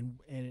was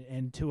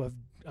and to have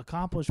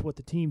accomplished what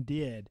the team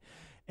did,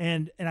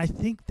 and I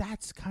think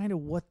that's kind of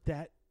what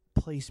that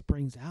place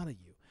brings out of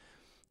you.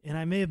 And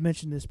I may have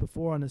mentioned this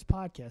before on this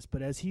podcast,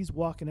 but as he's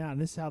walking out,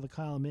 and this is how the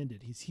column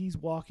ended, he's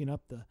walking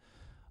up the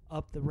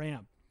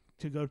ramp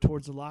to go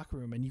towards the locker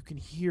room, and you can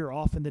hear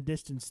off in the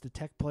distance the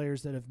Tech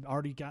players that have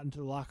already gotten to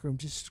the locker room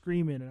just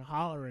screaming and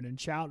hollering and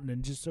shouting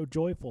and just so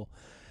joyful.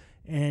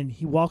 And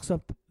he walks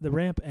up the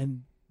ramp,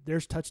 and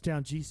there's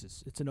Touchdown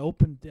Jesus. It's an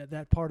open –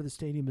 that part of the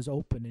stadium is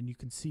open, and you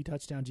can see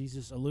Touchdown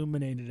Jesus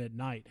illuminated at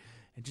night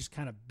and just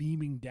kind of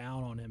beaming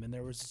down on him. And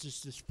there was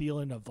just this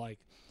feeling of I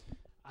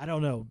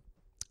don't know,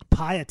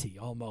 piety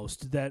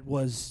almost that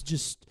was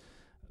just –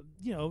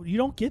 you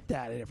don't get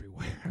that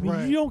everywhere. I mean,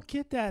 right. You don't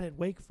get that at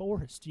Wake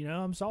Forest.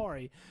 I'm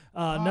sorry.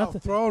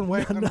 Nothing. Throwing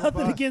Wake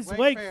nothing against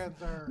Wake. Fans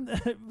are...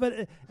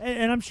 but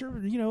and I'm sure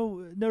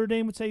Notre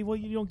Dame would say, well,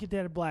 you don't get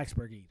that at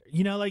Blacksburg either.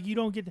 You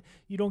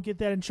don't get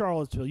that in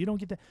Charlottesville. You don't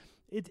get that.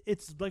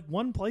 It's like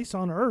one place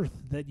on earth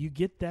that you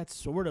get that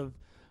sort of.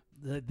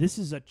 This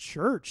is a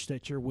church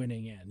that you're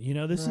winning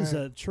in. This is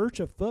a church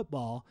of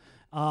football.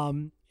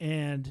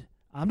 And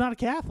I'm not a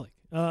Catholic.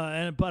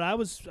 But I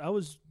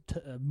was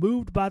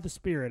moved by the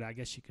Spirit, I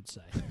guess you could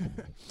say.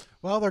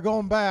 Well, they're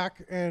going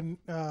back, and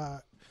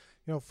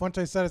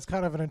Fuente said it's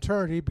kind of an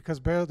eternity because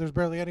there's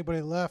barely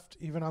anybody left,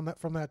 even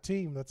from that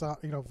team that's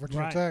Virginia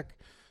right. Tech,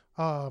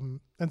 and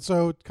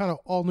so kind of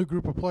all new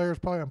group of players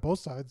probably on both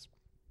sides.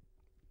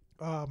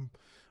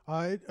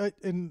 Like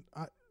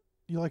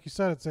you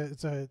said,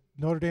 it's a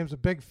Notre Dame's a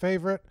big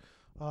favorite,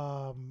 but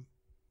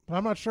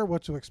I'm not sure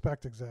what to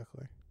expect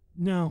exactly.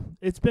 No,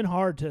 it's been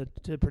hard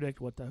to predict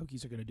what the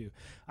Hokies are going to do.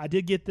 I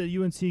did get the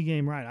UNC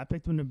game right. I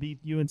picked them to beat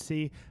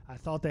UNC. I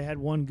thought they had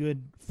one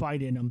good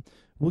fight in them.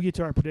 We'll get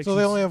to our predictions. So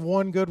they only have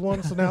one good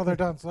one, so now they're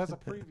done. So that's a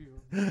preview.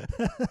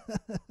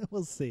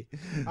 We'll see.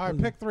 All right,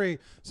 pick 3.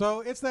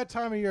 So it's that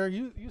time of year.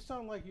 You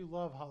sound like you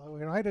love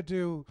Halloween. I had to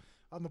do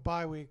on the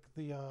bye week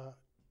the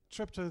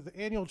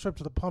annual trip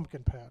to the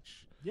pumpkin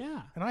patch.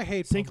 Yeah. And I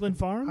hate Sinkland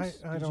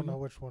Farms? I don't know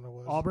which one it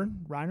was.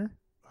 Auburn? Reiner?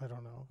 I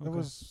don't know. Okay. It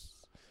was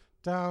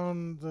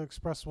down the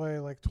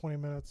expressway like 25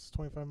 minutes.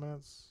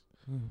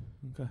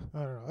 Okay. I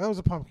don't know. That was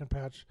a pumpkin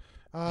patch.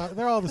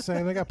 They're all the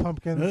same. They got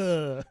pumpkins.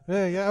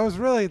 Yeah, it was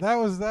really,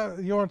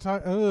 you want to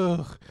talk,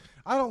 ugh.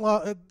 I don't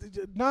love it.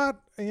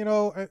 Not,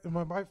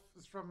 my wife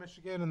is from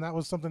Michigan, and that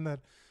was something that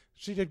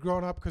she did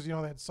growing up because, they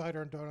had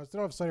cider and donuts. They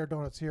don't have cider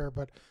donuts here,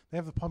 but they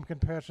have the pumpkin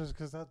patches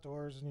because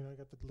outdoors and, you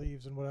got the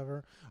leaves and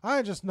whatever.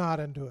 I'm just not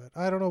into it.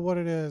 I don't know what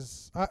it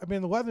is. I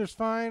mean, the weather's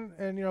fine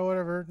and,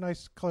 whatever,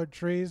 nice colored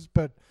trees,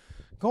 but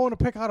going to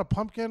pick out a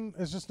pumpkin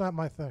is just not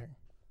my thing.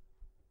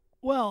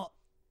 Well,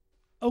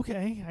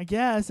 okay, I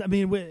guess. I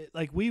mean,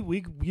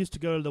 we used to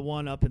go to the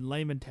one up in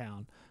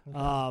Laymantown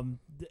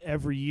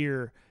every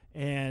year,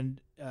 and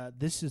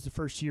this is the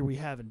first year we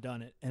haven't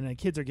done it. And the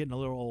kids are getting a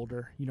little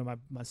older.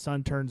 My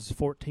son turns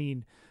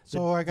 14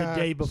 the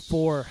day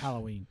before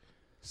Halloween.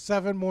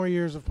 7 more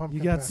years of pumpkin.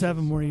 You got patches.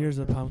 7 more years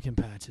of pumpkin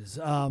patches.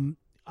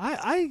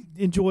 I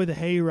enjoy the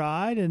hay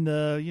ride and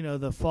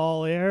the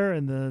fall air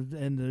and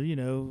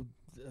the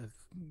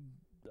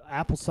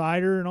apple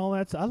cider and all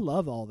that. I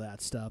love all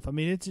that stuff. I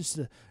mean, it's just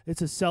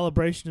it's a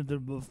celebration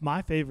of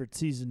my favorite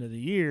season of the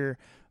year.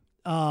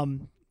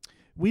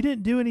 We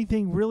didn't do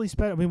anything really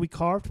special. I mean, we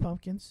carved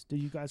pumpkins. Do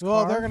you guys? Well,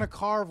 carve? they're gonna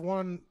carve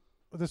one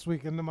this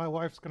week, and then my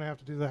wife's gonna have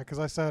to do that because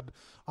I said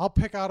I'll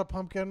pick out a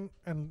pumpkin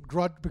and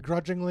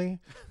begrudgingly,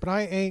 but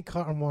I ain't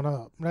cutting one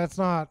up. That's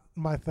not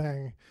my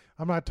thing.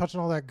 I'm not touching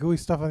all that gooey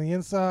stuff on the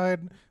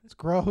inside. It's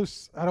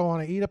gross. I don't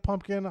want to eat a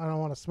pumpkin. I don't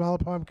want to smell a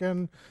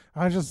pumpkin.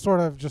 I just sort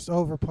of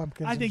over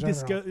pumpkins. I think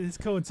this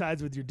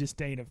coincides with your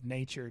disdain of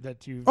nature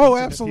that you. Oh,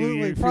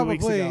 absolutely,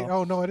 probably.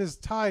 Oh no, it is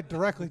tied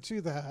directly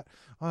to that.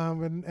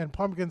 And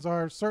pumpkins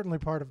are certainly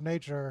part of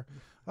nature.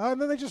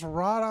 And then they just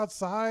rot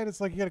outside.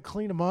 It's like you got to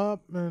clean them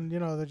up, and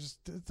they just.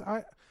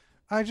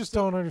 I just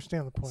don't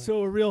understand the point.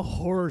 So a real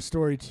horror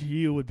story to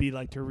you would be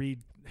like to read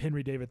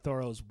Henry David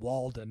Thoreau's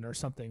Walden or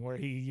something, where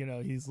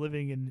he's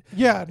living in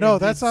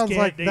that sounds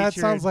like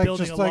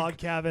just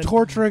like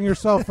torturing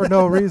yourself for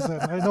no reason.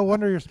 No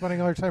wonder you're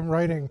spending all your time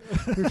writing.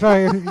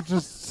 You're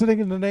just sitting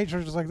in the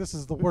nature, just like this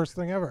is the worst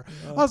thing ever.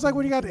 I was like,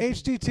 when you got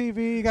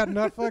HDTV, you got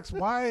Netflix,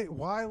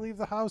 why leave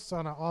the house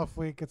on an off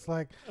week? It's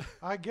like,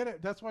 I get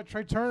it. That's why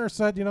Trey Turner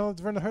said,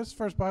 during his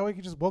first bye week,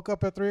 he just woke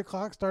up at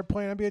 3:00, started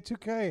playing NBA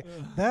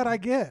 2K. That I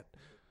get.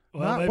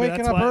 Well, not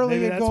waking up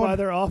early and that's going. why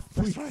they're off.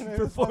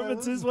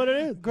 Performance is what it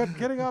is.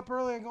 Getting up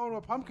early and going to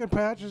a pumpkin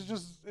patch is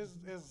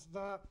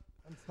not.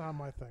 It's not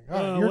my thing.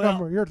 All right,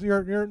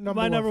 your number.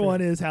 My number one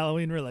is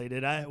Halloween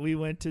related. We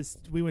went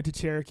to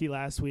Cherokee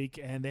last week,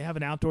 and they have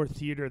an outdoor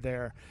theater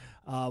there,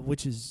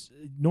 which is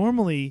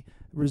normally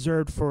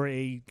reserved for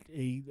a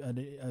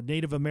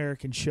Native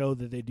American show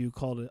that they do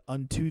called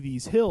Unto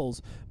These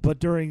Hills. But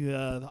during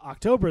the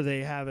October, they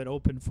have it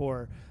open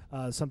for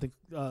something.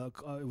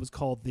 It was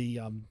called the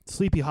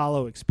Sleepy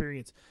Hollow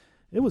Experience.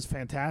 It was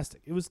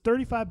fantastic. It was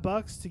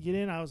 $35 to get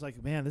in. I was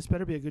like, man, this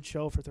better be a good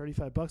show for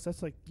 $35.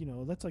 That's like,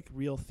 that's like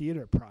real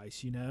theater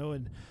price,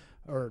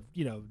 or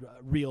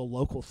real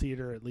local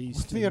theater at least.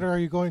 What theater are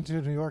you going to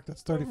in New York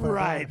that's $35?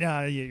 Right.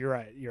 No, you're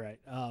right. You're right.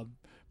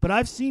 But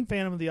I've seen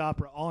Phantom of the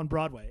Opera on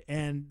Broadway,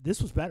 and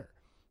this was better.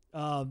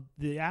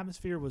 The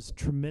atmosphere was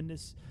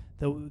tremendous.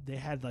 They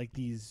had like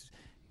these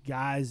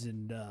guys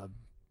and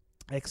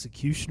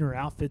executioner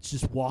outfits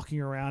just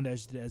walking around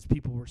as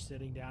people were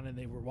sitting down, and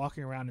they were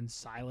walking around in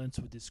silence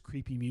with this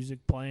creepy music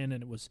playing,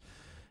 and it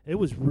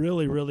was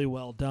really, really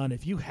well done.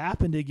 If you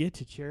happen to get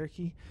to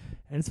Cherokee,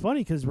 and it's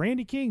funny because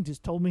Randy King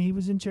just told me he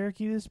was in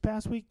Cherokee this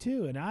past week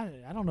too, and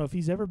I don't know if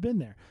he's ever been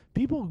there.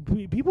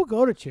 People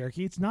go to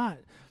Cherokee. It's not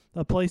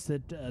a place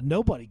that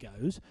nobody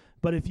goes,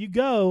 but if you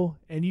go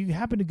and you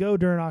happen to go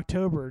during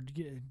October,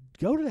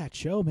 go to that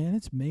show, man.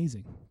 It's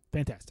amazing,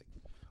 fantastic.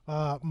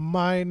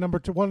 My number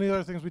 2, one of the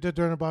other things we did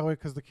during the bye week,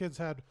 because the kids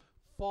had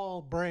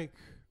fall break,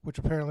 which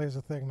apparently is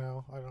a thing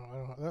now. I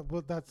don't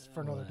know. That's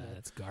for another day.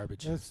 That's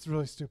garbage. It's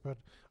really stupid.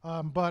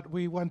 But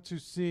we went to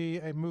see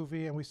a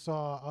movie, and we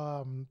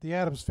saw The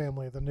Addams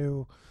Family, the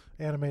new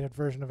animated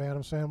version of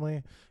Addams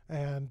Family,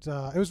 and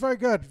it was very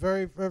good.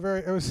 Very, very, very.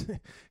 It was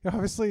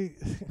obviously,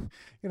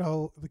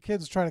 the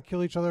kids trying to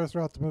kill each other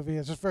throughout the movie.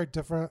 It's just very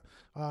different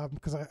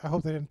because I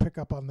hope they didn't pick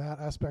up on that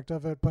aspect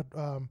of it. But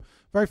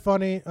very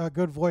funny,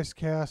 good voice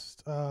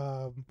cast.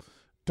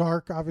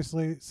 Dark,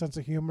 obviously, sense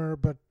of humor,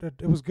 but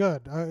it was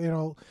good.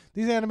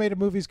 These animated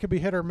movies can be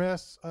hit or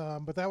miss,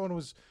 but that one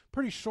was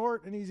pretty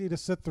short and easy to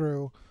sit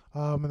through,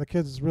 and the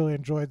kids really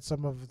enjoyed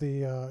some of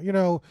the,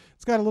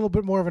 it's got a little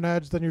bit more of an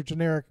edge than your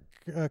generic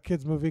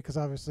kids movie, because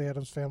obviously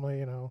Addams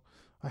Family,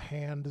 a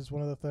hand is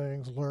one of the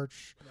things.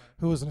 Lurch,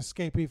 who was an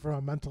escapee from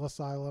a mental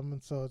asylum,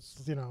 and so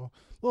it's a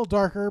little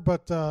darker,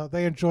 but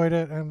they enjoyed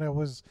it, and it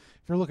was.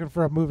 If you're looking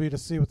for a movie to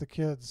see with the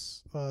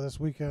kids this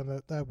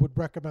weekend, I would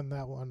recommend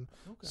that one.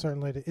 Okay.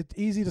 Certainly, it's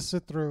easy to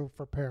sit through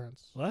for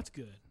parents. Well, that's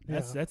good.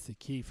 That's the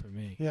key for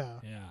me. Yeah.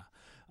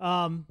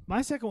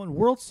 My second one,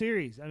 World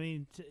Series. I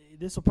mean,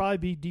 this will probably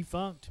be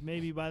defunct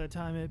maybe by the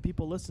time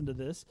people listen to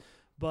this,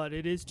 but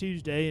it is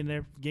Tuesday, and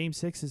their Game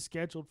 6 is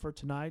scheduled for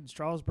tonight.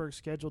 Strasburg's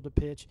scheduled to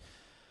pitch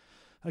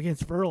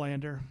against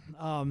Verlander.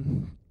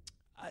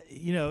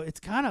 It's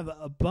kind of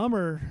a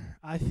bummer,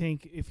 I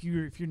think, if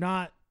you're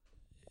not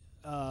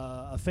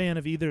a fan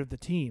of either of the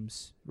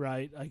teams,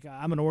 right? Like,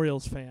 I'm an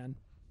Orioles fan.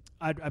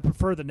 I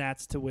prefer the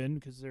Nats to win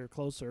because they're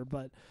closer,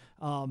 but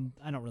I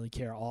don't really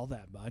care all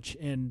that much.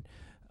 And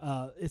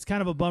it's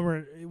kind of a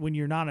bummer when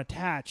you're not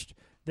attached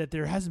that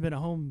there hasn't been a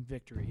home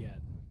victory yet.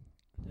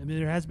 I mean,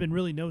 there has been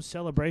really no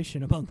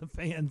celebration among the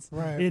fans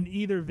in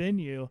either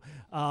venue.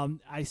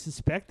 I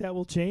suspect that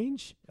will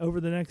change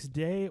over the next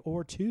day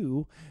or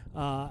two.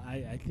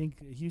 I think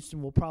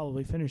Houston will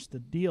probably finish the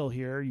deal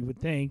here, you would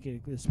think,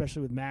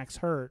 especially with Max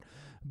hurt.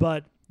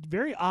 But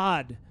very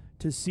odd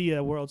to see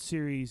a World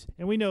Series.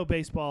 And we know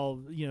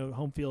baseball,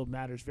 home field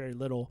matters very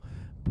little.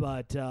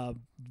 But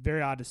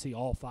very odd to see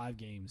all 5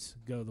 games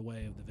go the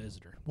way of the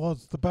visitor. Well,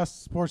 it's the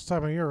best sports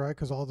time of year, right?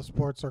 Because all the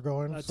sports are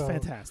going. That's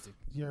fantastic.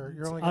 You're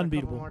only got a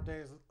couple more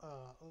days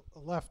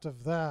left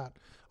of that.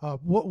 The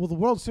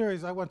World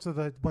Series, I went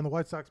to when the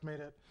White Sox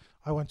made it.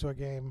 I went to a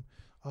game.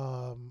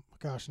 Now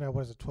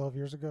what is it? 12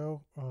 years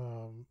ago.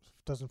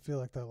 Doesn't feel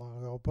like that long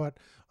ago, but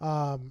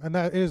and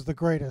that is the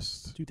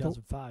greatest.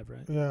 2005, right?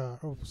 Yeah.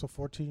 Oh, so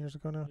 14 years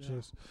ago now. Yeah.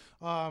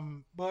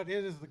 Jeez. But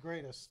it is the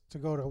greatest to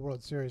go to a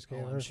World Series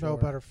game. There's no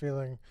better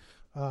feeling.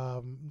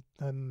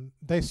 And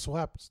they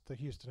swept the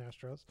Houston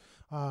Astros.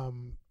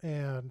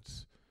 And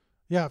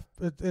yeah,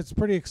 it's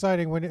pretty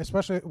exciting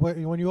especially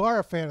when you are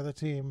a fan of the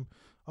team.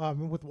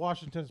 With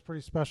Washington, it's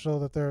pretty special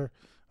that they're,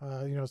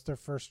 it's their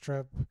first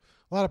trip.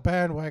 A lot of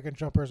bandwagon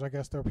jumpers. I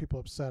guess there were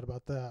people upset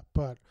about that,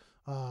 but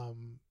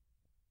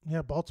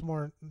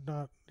Baltimore.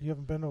 You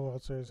haven't been to a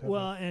World Series.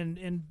 Well,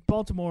 and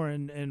Baltimore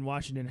and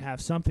Washington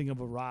have something of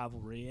a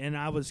rivalry, and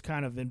I was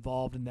kind of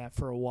involved in that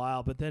for a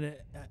while. But then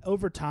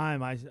over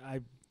time, I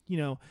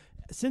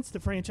since the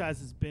franchise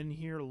has been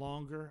here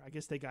longer, I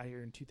guess they got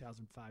here in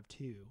 2005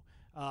 too.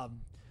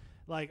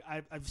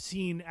 I've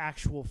seen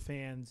actual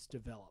fans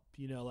develop,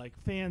 like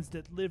fans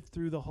that lived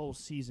through the whole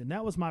season.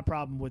 That was my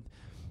problem with,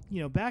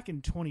 back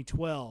in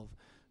 2012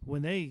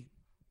 when they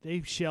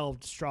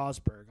shelved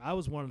Strasburg. I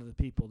was one of the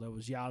people that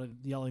was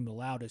yelling the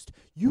loudest.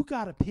 You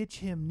got to pitch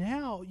him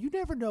now. You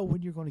never know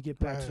when you're going to get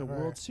back to the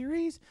World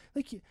Series.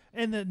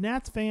 And the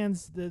Nats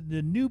fans, the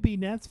newbie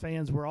Nats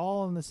fans, were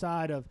all on the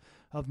side of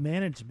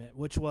management,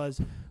 which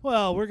was,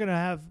 well, we're going to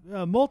have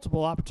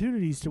multiple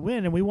opportunities to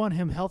win, and we want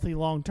him healthy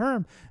long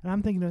term. And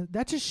I'm thinking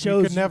that just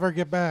shows you could never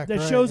get back.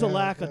 That shows a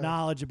lack of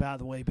knowledge about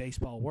the way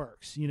baseball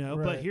works,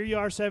 But here you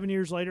are 7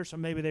 years later, so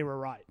maybe they were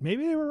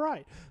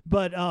right.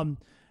 But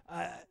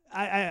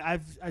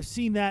I've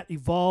seen that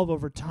evolve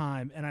over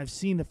time, and I've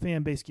seen the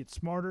fan base get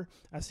smarter.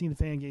 I've seen the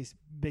fan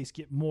base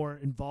get more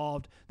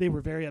involved. They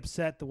were very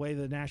upset the way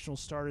the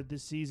Nationals started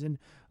this season.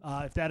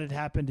 If that had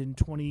happened in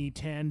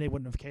 2010, they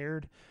wouldn't have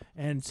cared.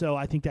 And so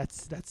I think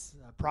that's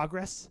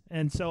progress.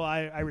 And so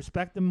I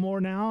respect them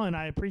more now, and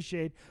I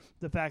appreciate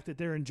the fact that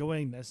they're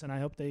enjoying this. And I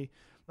hope they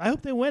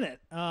win it.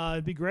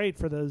 It'd be great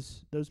for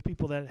those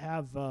people that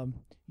have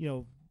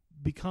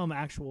become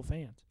actual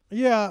fans.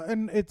 Yeah,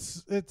 and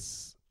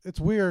it's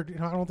weird.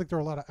 I don't think there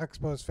were a lot of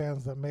Expos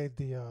fans that made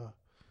the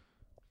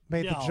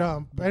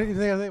jump.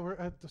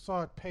 I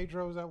saw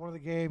Pedro's at one of the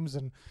games,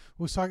 and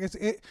we saw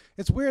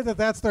it's weird that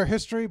that's their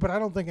history, but I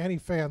don't think any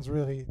fans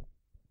really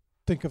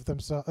think of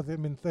themselves. I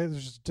mean, they're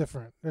just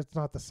different. It's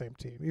not the same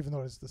team, even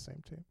though it's the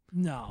same team.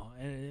 No,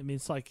 and I mean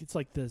it's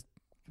like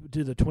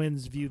do the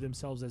Twins view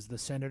themselves as the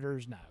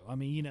Senators? No, I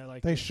mean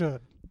they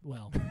should.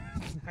 Well,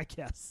 I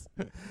guess.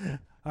 All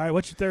right,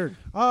 what's your third?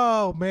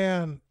 Oh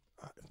man.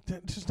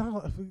 Just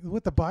not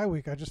with the bye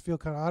week. I just feel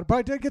kind of odd, but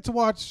I did get to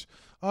watch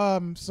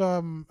some.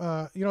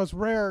 It's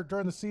rare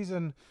during the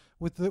season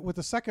with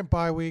the second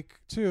bye week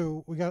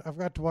too. I've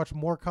got to watch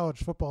more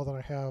college football than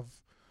I have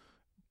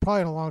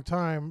probably in a long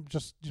time.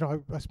 Just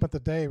I spent the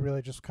day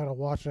really just kind of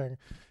watching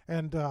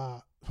and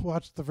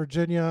watched the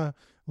Virginia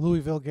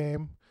Louisville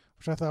game,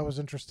 which I thought was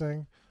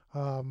interesting.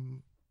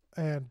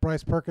 And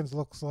Bryce Perkins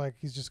looks like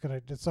he's just going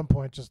to, at some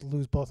point, just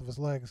lose both of his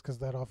legs because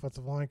that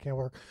offensive line can't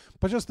work.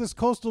 But just this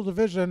Coastal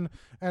Division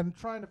and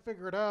trying to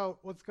figure it out,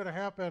 what's going to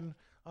happen.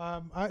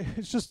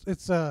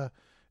 It's a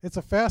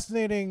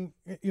fascinating,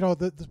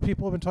 the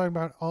people have been talking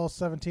about all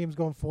 7 teams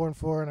going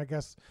 4-4. And I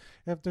guess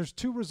if there's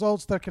 2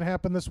 results that can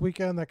happen this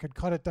weekend that could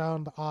cut it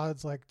down to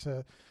odds like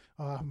to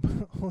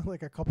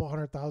like a couple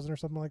 100,000 or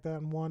something like that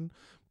in one.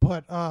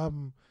 But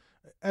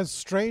as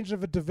strange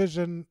of a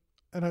division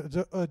and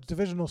a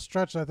divisional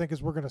stretch, I think,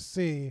 is we're going to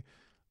see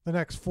the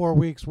next 4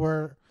 weeks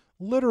where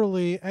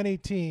literally any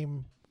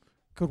team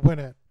could win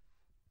it.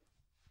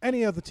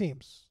 Any of the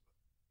teams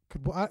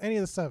any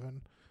of the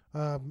 7.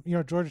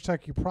 Georgia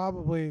Tech, you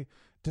probably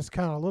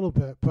discount a little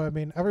bit, but I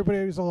mean,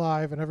 everybody's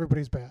alive and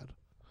everybody's bad.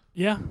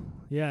 Yeah,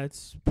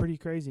 it's pretty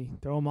crazy.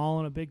 Throw them all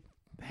in a big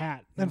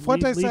hat. And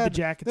Fuente leave said the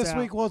jackets this out.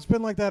 week, well, it's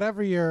been like that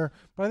every year,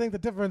 but I think the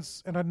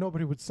difference, and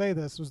nobody would say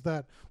this, was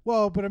that,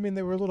 but I mean,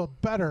 they were a little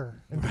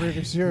better in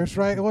previous years,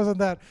 right? It wasn't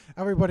that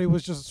everybody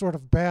was just sort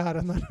of bad.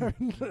 And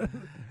then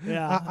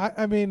Yeah.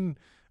 I mean,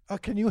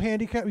 can you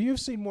handicap? You've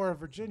seen more of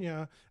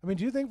Virginia. I mean,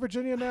 do you think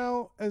Virginia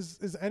now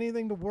is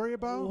anything to worry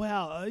about?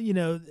 Well,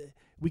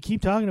 we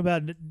keep talking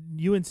about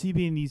UNC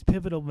being these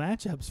pivotal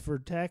matchups for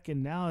Tech,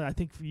 and now I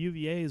think for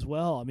UVA as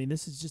well. I mean,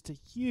 this is just a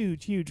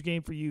huge, huge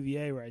game for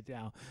UVA right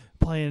now,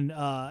 playing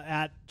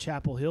at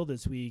Chapel Hill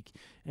this week.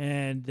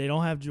 And they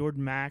don't have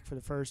Jordan Mack for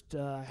the first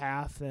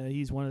half.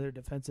 He's one of their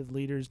defensive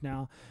leaders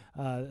now,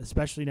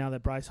 especially now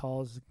that Bryce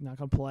Hall is not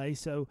going to play.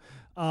 So,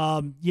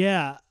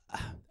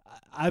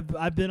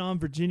 I've been on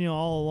Virginia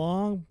all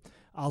along.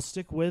 I'll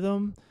stick with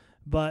them.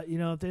 But,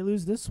 if they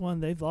lose this one,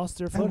 they've lost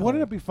their foothold. And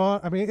wouldn't it be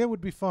fun? I mean, it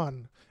would be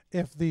fun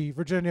if the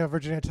Virginia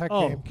Tech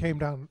game came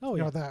down.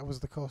 That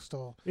was the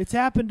Coastal. It's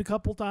happened a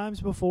couple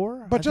times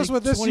before. But just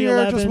with this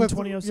year, just with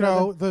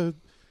 2007.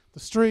 The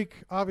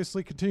streak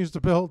obviously continues to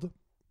build.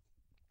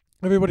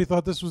 Everybody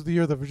thought this was the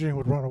year that Virginia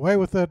would run away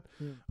with it.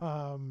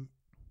 Yeah.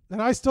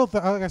 And I still,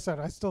 like I said,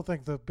 I still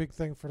think the big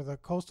thing for the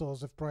Coastal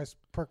is if Bryce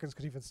Perkins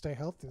could even stay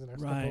healthy the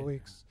next couple of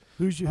weeks.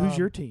 Who's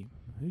your team?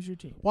 Who's your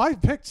team? Well, I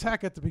picked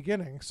Tech at the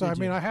beginning, so Did I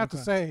mean, you? I have to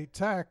say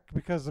Tech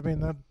because I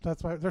mean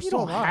that's why they're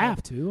still alive. You don't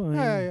have to.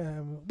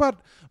 I mean,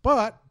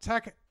 But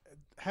Tech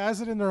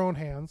has it in their own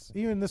hands.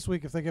 Even this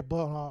week, if they get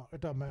blown off,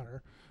 it doesn't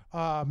matter.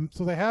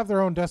 So they have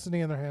their own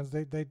destiny in their hands.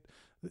 They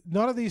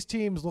none of these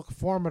teams look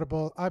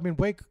formidable. I mean,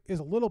 Wake is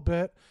a little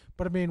bit,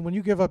 but I mean, when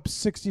you give up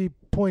 60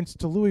 points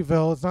to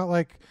Louisville, it's not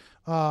like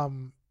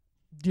you're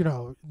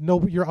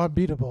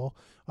unbeatable.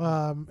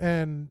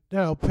 And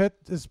Pitt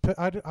is.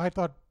 I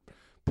thought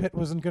Pitt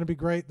wasn't going to be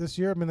great this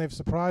year. I mean, they've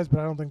surprised,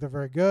 but I don't think they're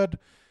very good.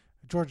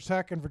 Georgia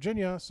Tech and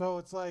Virginia, so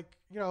it's like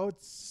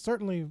it's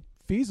certainly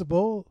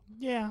feasible.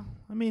 Yeah,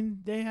 I mean,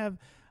 they have.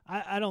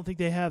 I don't think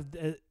they have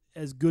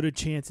as good a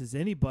chance as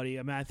anybody.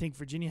 I mean, I think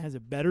Virginia has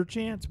a better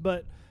chance,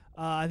 but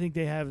I think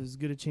they have as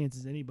good a chance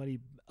as anybody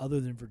other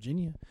than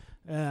Virginia.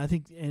 I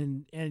think,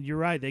 and you're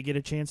right, they get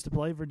a chance to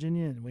play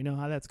Virginia, and we know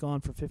how that's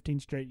gone for 15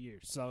 straight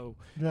years. So,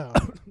 yeah,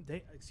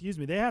 they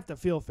have to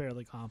feel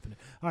fairly confident.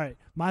 All right,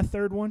 my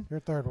third one. Your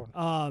third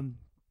one.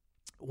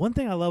 One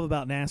thing I love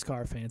about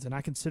NASCAR fans, and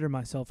I consider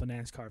myself a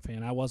NASCAR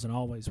fan, I wasn't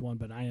always one,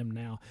 but I am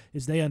now,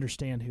 is they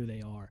understand who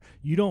they are.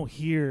 You don't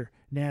hear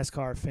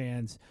NASCAR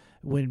fans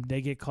when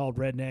they get called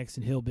rednecks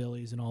and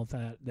hillbillies and all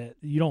that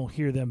you don't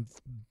hear them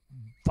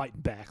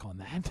fighting back on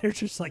that. They're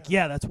just like,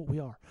 yeah, that's what we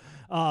are.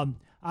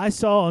 I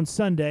saw on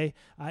Sunday,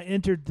 I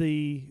entered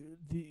the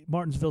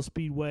Martinsville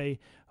Speedway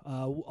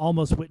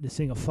almost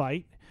witnessing a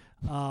fight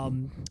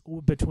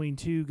between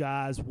two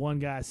guys. One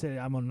guy said,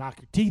 I'm going to knock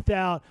your teeth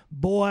out.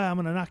 Boy, I'm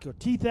going to knock your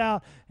teeth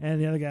out. And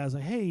the other guy was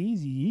like, hey,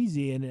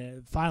 easy.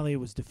 And finally it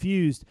was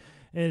diffused.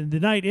 And the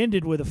night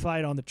ended with a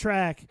fight on the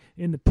track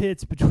in the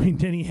pits between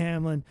Denny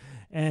Hamlin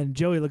and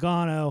Joey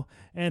Logano,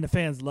 and the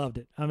fans loved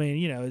it. I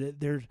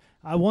mean,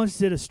 I once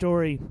did a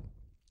story.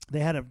 They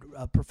had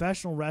a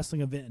professional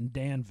wrestling event in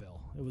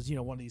Danville. It was,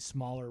 one of these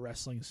smaller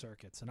wrestling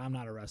circuits, and I'm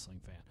not a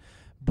wrestling fan.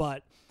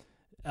 But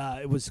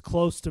it was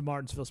close to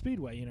Martinsville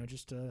Speedway,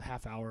 just a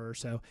half hour or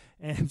so.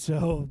 And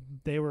so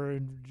they were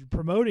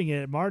promoting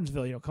it at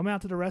Martinsville, come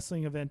out to the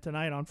wrestling event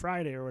tonight on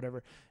Friday or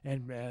whatever.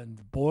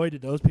 And boy,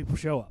 did those people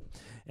show up.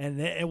 And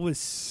it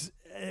was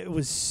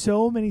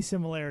so many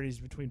similarities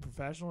between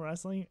professional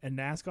wrestling and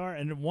NASCAR,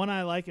 and one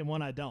I like and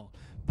one I don't.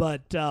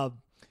 But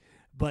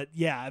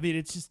yeah, I mean,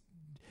 it's just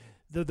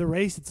the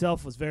race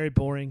itself was very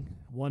boring.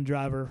 One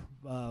driver,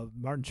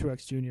 Martin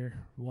Truex Jr.,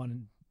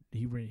 won.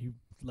 He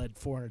led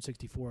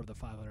 464 of the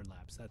 500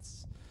 laps.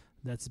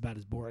 That's about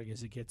as boring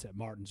as it gets at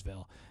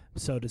Martinsville.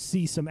 So to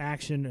see some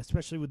action,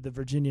 especially with the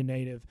Virginia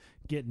native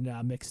getting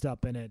mixed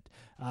up in it,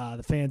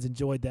 the fans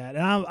enjoyed that.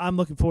 And I'm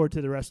looking forward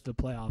to the rest of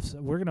the playoffs.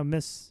 We're going to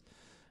miss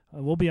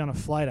we'll be on a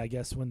flight, I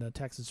guess, when the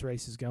Texas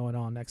race is going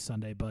on next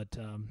Sunday. But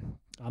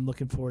I'm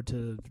looking forward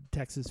to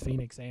Texas,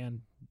 Phoenix,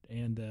 and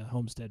the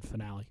Homestead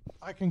finale.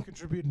 I can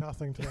contribute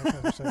nothing to that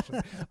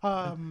conversation.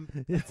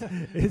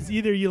 It's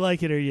either you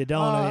like it or you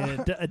don't. I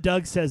mean,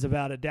 Doug says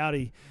about it.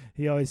 Dowdy,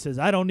 he always says,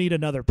 "I don't need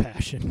another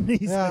passion."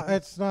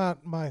 It's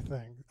not my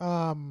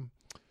thing.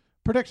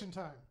 Prediction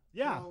time.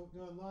 Yeah. So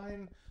the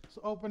line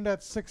opened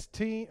at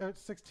 16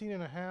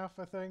 and a half,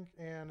 I think,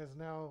 and is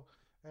now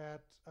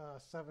at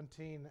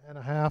 17 and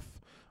a half.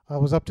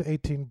 Was up to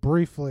 18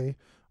 briefly.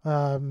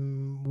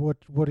 Who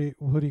do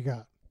you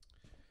got?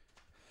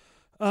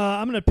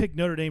 I'm going to pick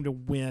Notre Dame to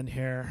win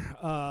here.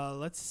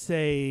 Let's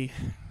say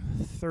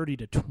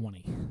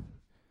 30-20.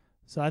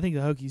 So I think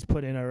the Hokies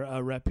put in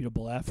a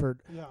reputable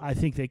effort. Yeah. I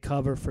think they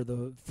cover for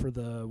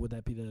the would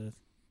that be the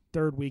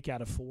third week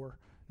out of 4?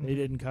 Mm-hmm. They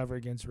didn't cover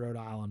against Rhode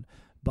Island,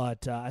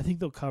 but I think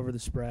they'll cover the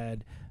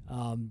spread.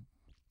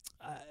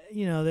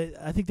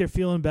 I think they're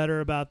feeling better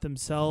about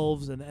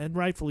themselves, and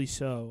rightfully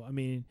so. I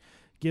mean,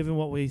 given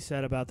what we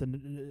said about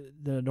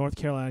the North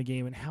Carolina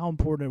game and how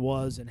important it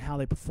was and how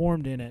they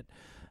performed in it,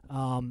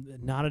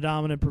 not a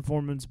dominant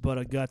performance, but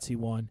a gutsy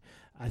one.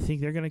 I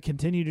think they're going to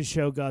continue to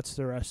show guts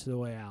the rest of the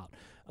way out.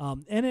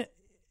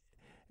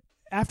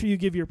 After you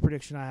give your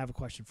prediction, I have a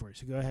question for you.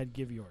 So go ahead and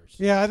give yours.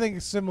 Yeah, I think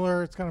it's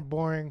similar. It's kind of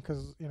boring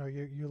because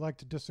you like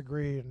to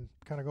disagree and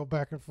kind of go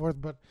back and forth.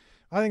 But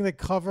I think they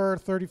cover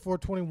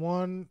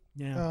 34-21.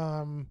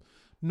 Yeah.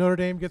 Notre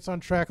Dame gets on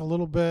track a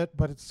little bit,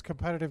 but it's a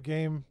competitive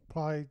game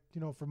probably,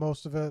 for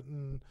most of it.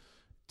 And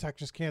Tech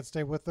just can't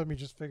stay with them. You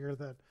just figure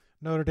that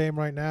Notre Dame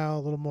right now, a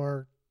little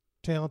more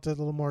talented,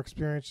 a little more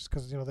experienced just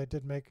because, they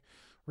did make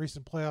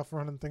recent playoff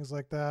run and things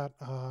like that.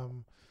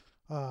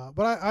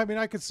 But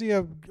I could see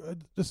a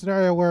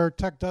scenario where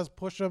Tech does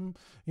push them.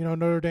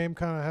 Notre Dame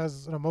kind of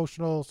has an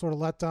emotional sort of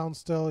letdown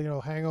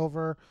still,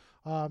 hangover,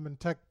 and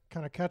Tech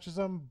kind of catches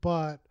them.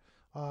 But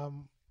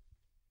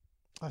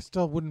I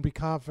still wouldn't be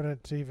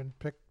confident to even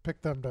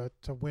pick them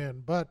to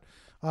win. But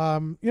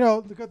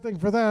the good thing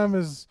for them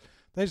is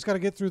they just got to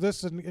get through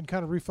this and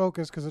kind of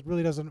refocus because it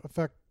really doesn't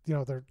affect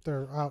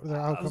their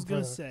outcome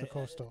for the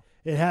Coastal.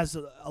 It has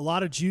a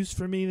lot of juice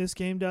for me. This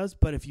game does,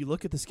 but if you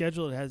look at the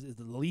schedule, it has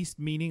the least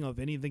meaning of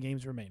any of the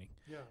games remaining.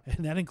 Yeah,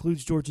 and that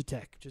includes Georgia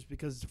Tech, just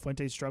because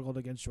Fuentes struggled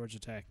against Georgia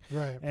Tech,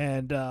 right?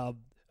 And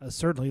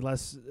certainly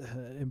less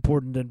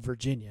important than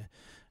Virginia.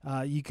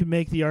 You could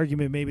make the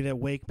argument maybe that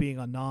Wake being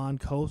a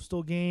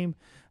non-coastal game,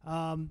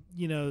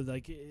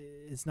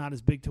 it's not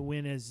as big to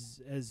win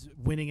as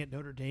winning at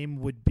Notre Dame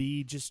would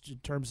be, just in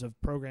terms of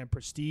program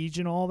prestige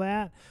and all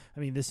that. I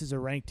mean, this is a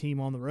ranked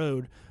team on the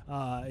road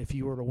if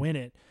you were to win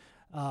it.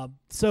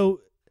 So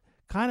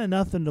kind of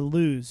nothing to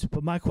lose.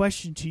 But my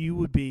question to you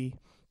would be,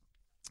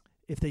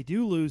 if they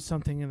do lose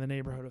something in the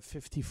neighborhood of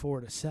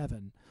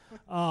 54-7,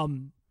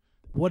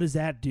 what does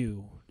that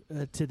do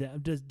to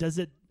them? Does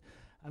it?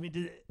 I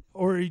mean,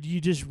 or do you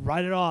just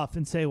write it off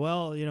and say,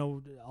 well,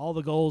 all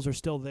the goals are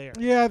still there?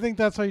 Yeah, I think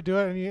that's how you do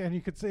it. And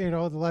you could say,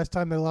 the last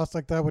time they lost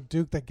like that with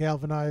Duke, they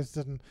galvanized,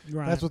 and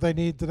right. That's what they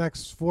need the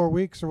next 4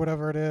 weeks or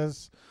whatever it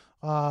is.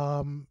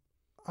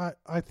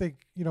 I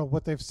think,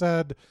 what they've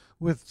said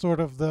with sort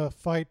of the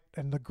fight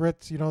and the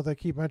grit, they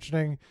keep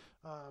mentioning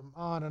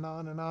on and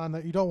on and on,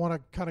 that you don't want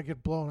to kind of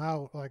get blown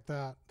out like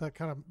that. That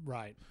kind of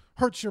right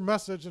hurts your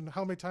message. And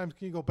how many times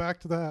can you go back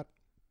to that?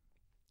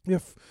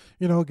 If,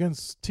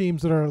 against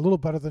teams that are a little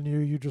better than you,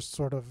 you just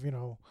sort of,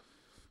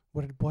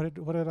 what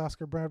did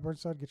Oscar Bradford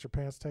said? Get your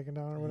pants taken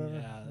down or whatever?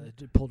 Yeah,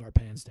 they pulled our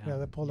pants down. Yeah,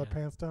 they pulled our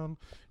pants down.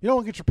 You don't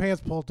want to get your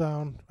pants pulled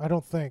down, I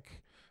don't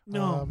think.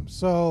 No.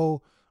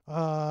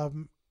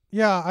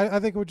 I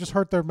think it would just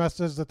hurt their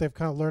message that they've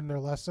kind of learned their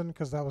lesson,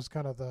 because that was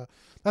kind of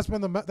that's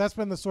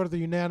been the sort of the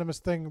unanimous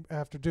thing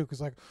after Duke,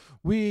 is like,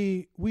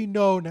 we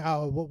know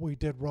now what we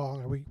did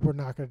wrong, and we're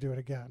not going to do it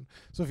again.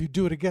 So if you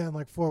do it again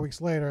like 4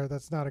 weeks later,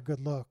 that's not a good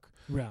look.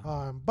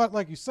 Yeah. But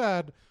like you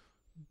said,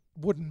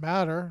 wouldn't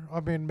matter.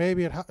 I mean,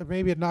 maybe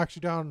it knocks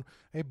you down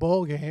a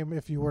bowl game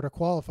if you were to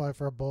qualify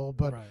for a bowl,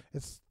 but right.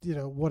 It's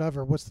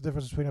whatever. What's the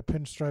difference between a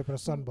pinstripe and a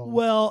Sun Bowl?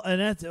 Well,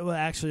 and that's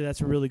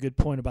a really good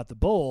point about the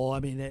bowl. I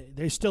mean,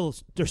 they're still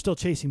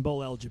chasing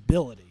bowl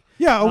eligibility.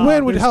 Yeah, a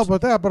win would help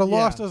with that, but a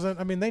loss doesn't.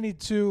 I mean, they need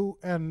two,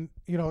 and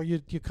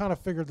you kind of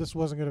figured this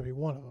wasn't going to be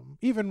one of them.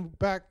 Even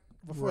back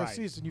before the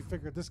season, you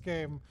figured this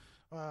game.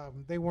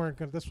 They weren't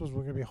going. This was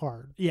going to be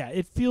hard. Yeah,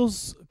 it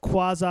feels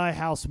quasi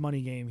house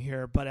money game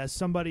here. But as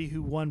somebody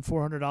who won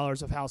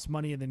 $400 of house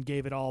money and then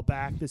gave it all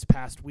back this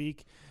past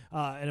week,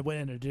 and it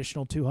went an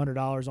additional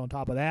 $200 on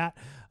top of that,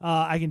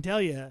 I can tell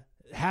you,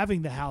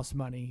 having the house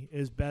money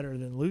is better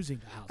than losing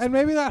the house. And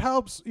maybe that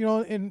helps.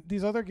 In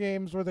these other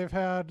games where they've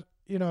had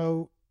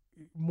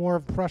more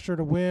of pressure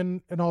to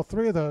win, in all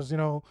three of those,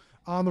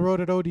 on the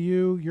road at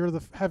ODU, you're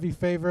the heavy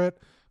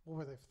favorite. What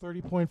were they?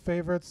 30-point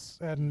favorites,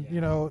 and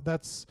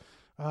that's.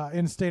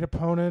 In-state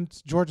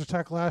opponents, Georgia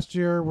Tech last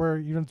year,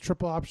 where the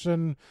triple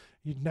option,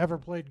 you'd never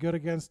played good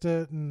against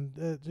it, and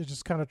it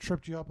just kind of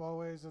tripped you up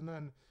always. And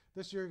then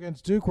this year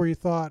against Duke, where you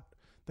thought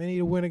they need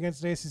to win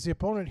against an ACC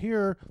opponent,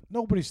 here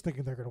nobody's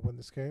thinking they're going to win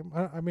this game.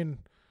 I mean,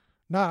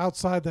 not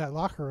outside that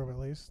locker room at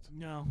least.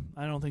 No,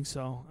 I don't think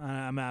so.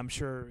 I'm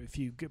sure if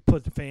you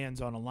put the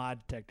fans on a lie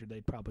detector,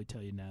 they'd probably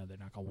tell you no, they're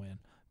not going to win.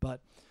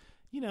 But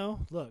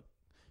look.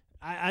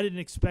 I didn't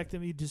expect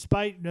them,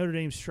 despite Notre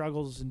Dame's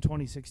struggles in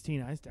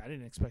 2016. I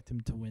didn't expect them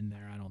to win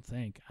there. I don't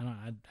think.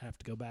 I'd have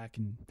to go back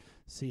and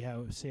see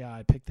how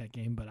I picked that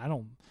game. But I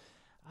don't.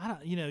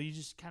 You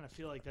just kind of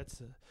feel like that's.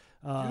 You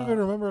don't even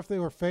remember if they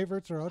were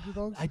favorites or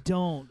underdogs? I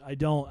don't.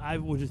 I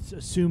would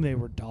assume they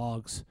were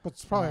dogs. But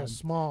it's probably a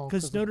small.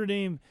 Because Notre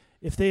Dame,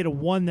 if they had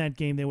won that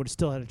game, they would have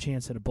still had a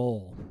chance at a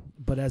bowl.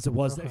 But as it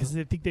was, because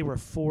I think they were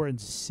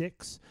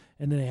 4-6.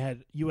 And then they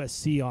had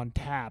USC on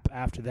tap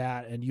after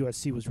that, and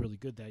USC was really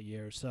good that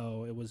year.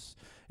 So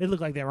it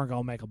looked like they weren't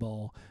going to make a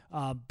bowl.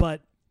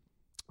 But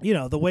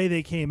the way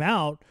they came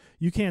out,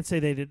 you can't say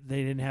they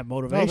didn't have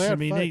motivation.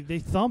 No, they they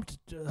thumped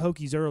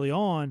Hokies early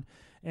on,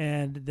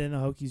 and then the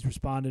Hokies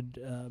responded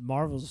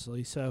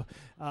marvelously. So,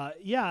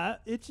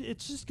 it's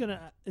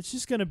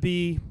just gonna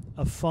be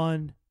a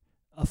fun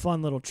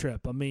little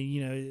trip. I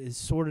mean, it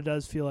sort of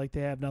does feel like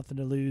they have nothing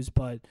to lose,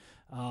 but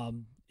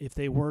if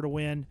they were to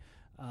win,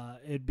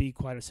 it'd be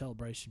quite a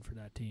celebration for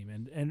that team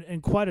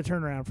and quite a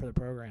turnaround for the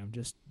program.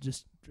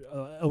 Just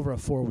over a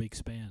 4-week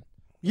span.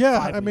 Yeah,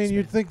 5 I mean, weeks,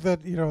 you'd man. think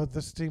that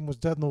this team was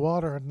dead in the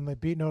water, and then they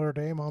beat Notre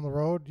Dame on the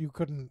road.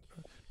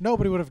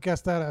 Nobody would have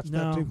guessed that after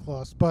that too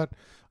close. But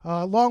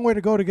a long way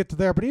to go to get to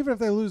there. But even if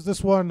they lose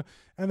this one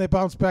and they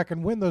bounce back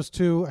and win those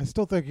two, I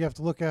still think you have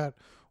to look at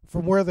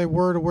from where they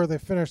were to where they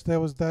finished. There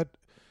was that,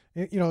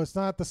 it's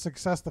not the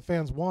success the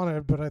fans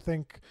wanted, but I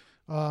think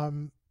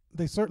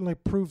they certainly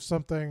proved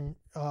something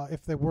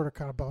if they were to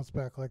kind of bounce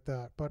back like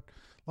that. But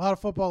a lot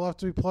of football left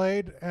to be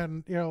played,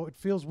 and it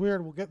feels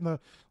weird. We'll get in the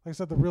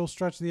real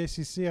stretch of the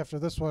ACC after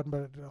this one,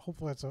 but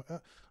hopefully it's a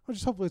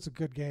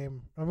good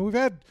game. I mean, we've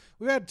had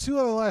 2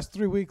 of the last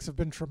 3 weeks have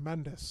been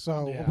tremendous,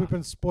 so Yeah. we've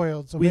been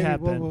spoiled. So We maybe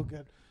have we'll been.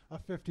 get a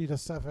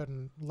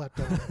 50-7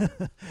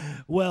 letdown.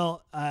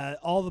 Well,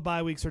 all the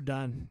bye weeks are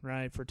done,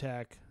 right, for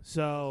Tech.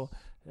 So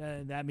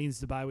that means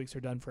the bye weeks are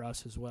done for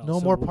us as well. No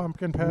So more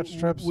pumpkin patch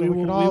trips, so we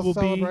can we all will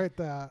celebrate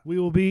that. We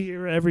will be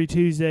here every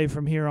Tuesday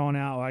from here on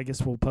out. I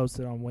guess we'll post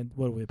it on what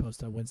do we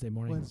post on Wednesday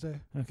morning?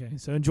 Wednesday. Okay,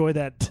 so enjoy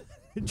that.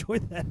 Enjoy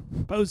that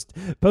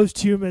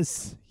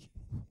posthumous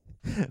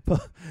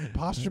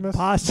posthumous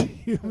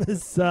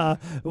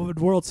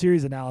World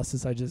Series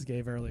analysis I just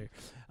gave earlier.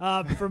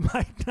 From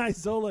Mike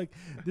Nizolik,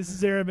 this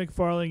is Aaron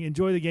McFarling.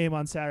 Enjoy the game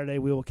on Saturday.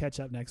 We will catch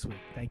up next week.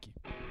 Thank you.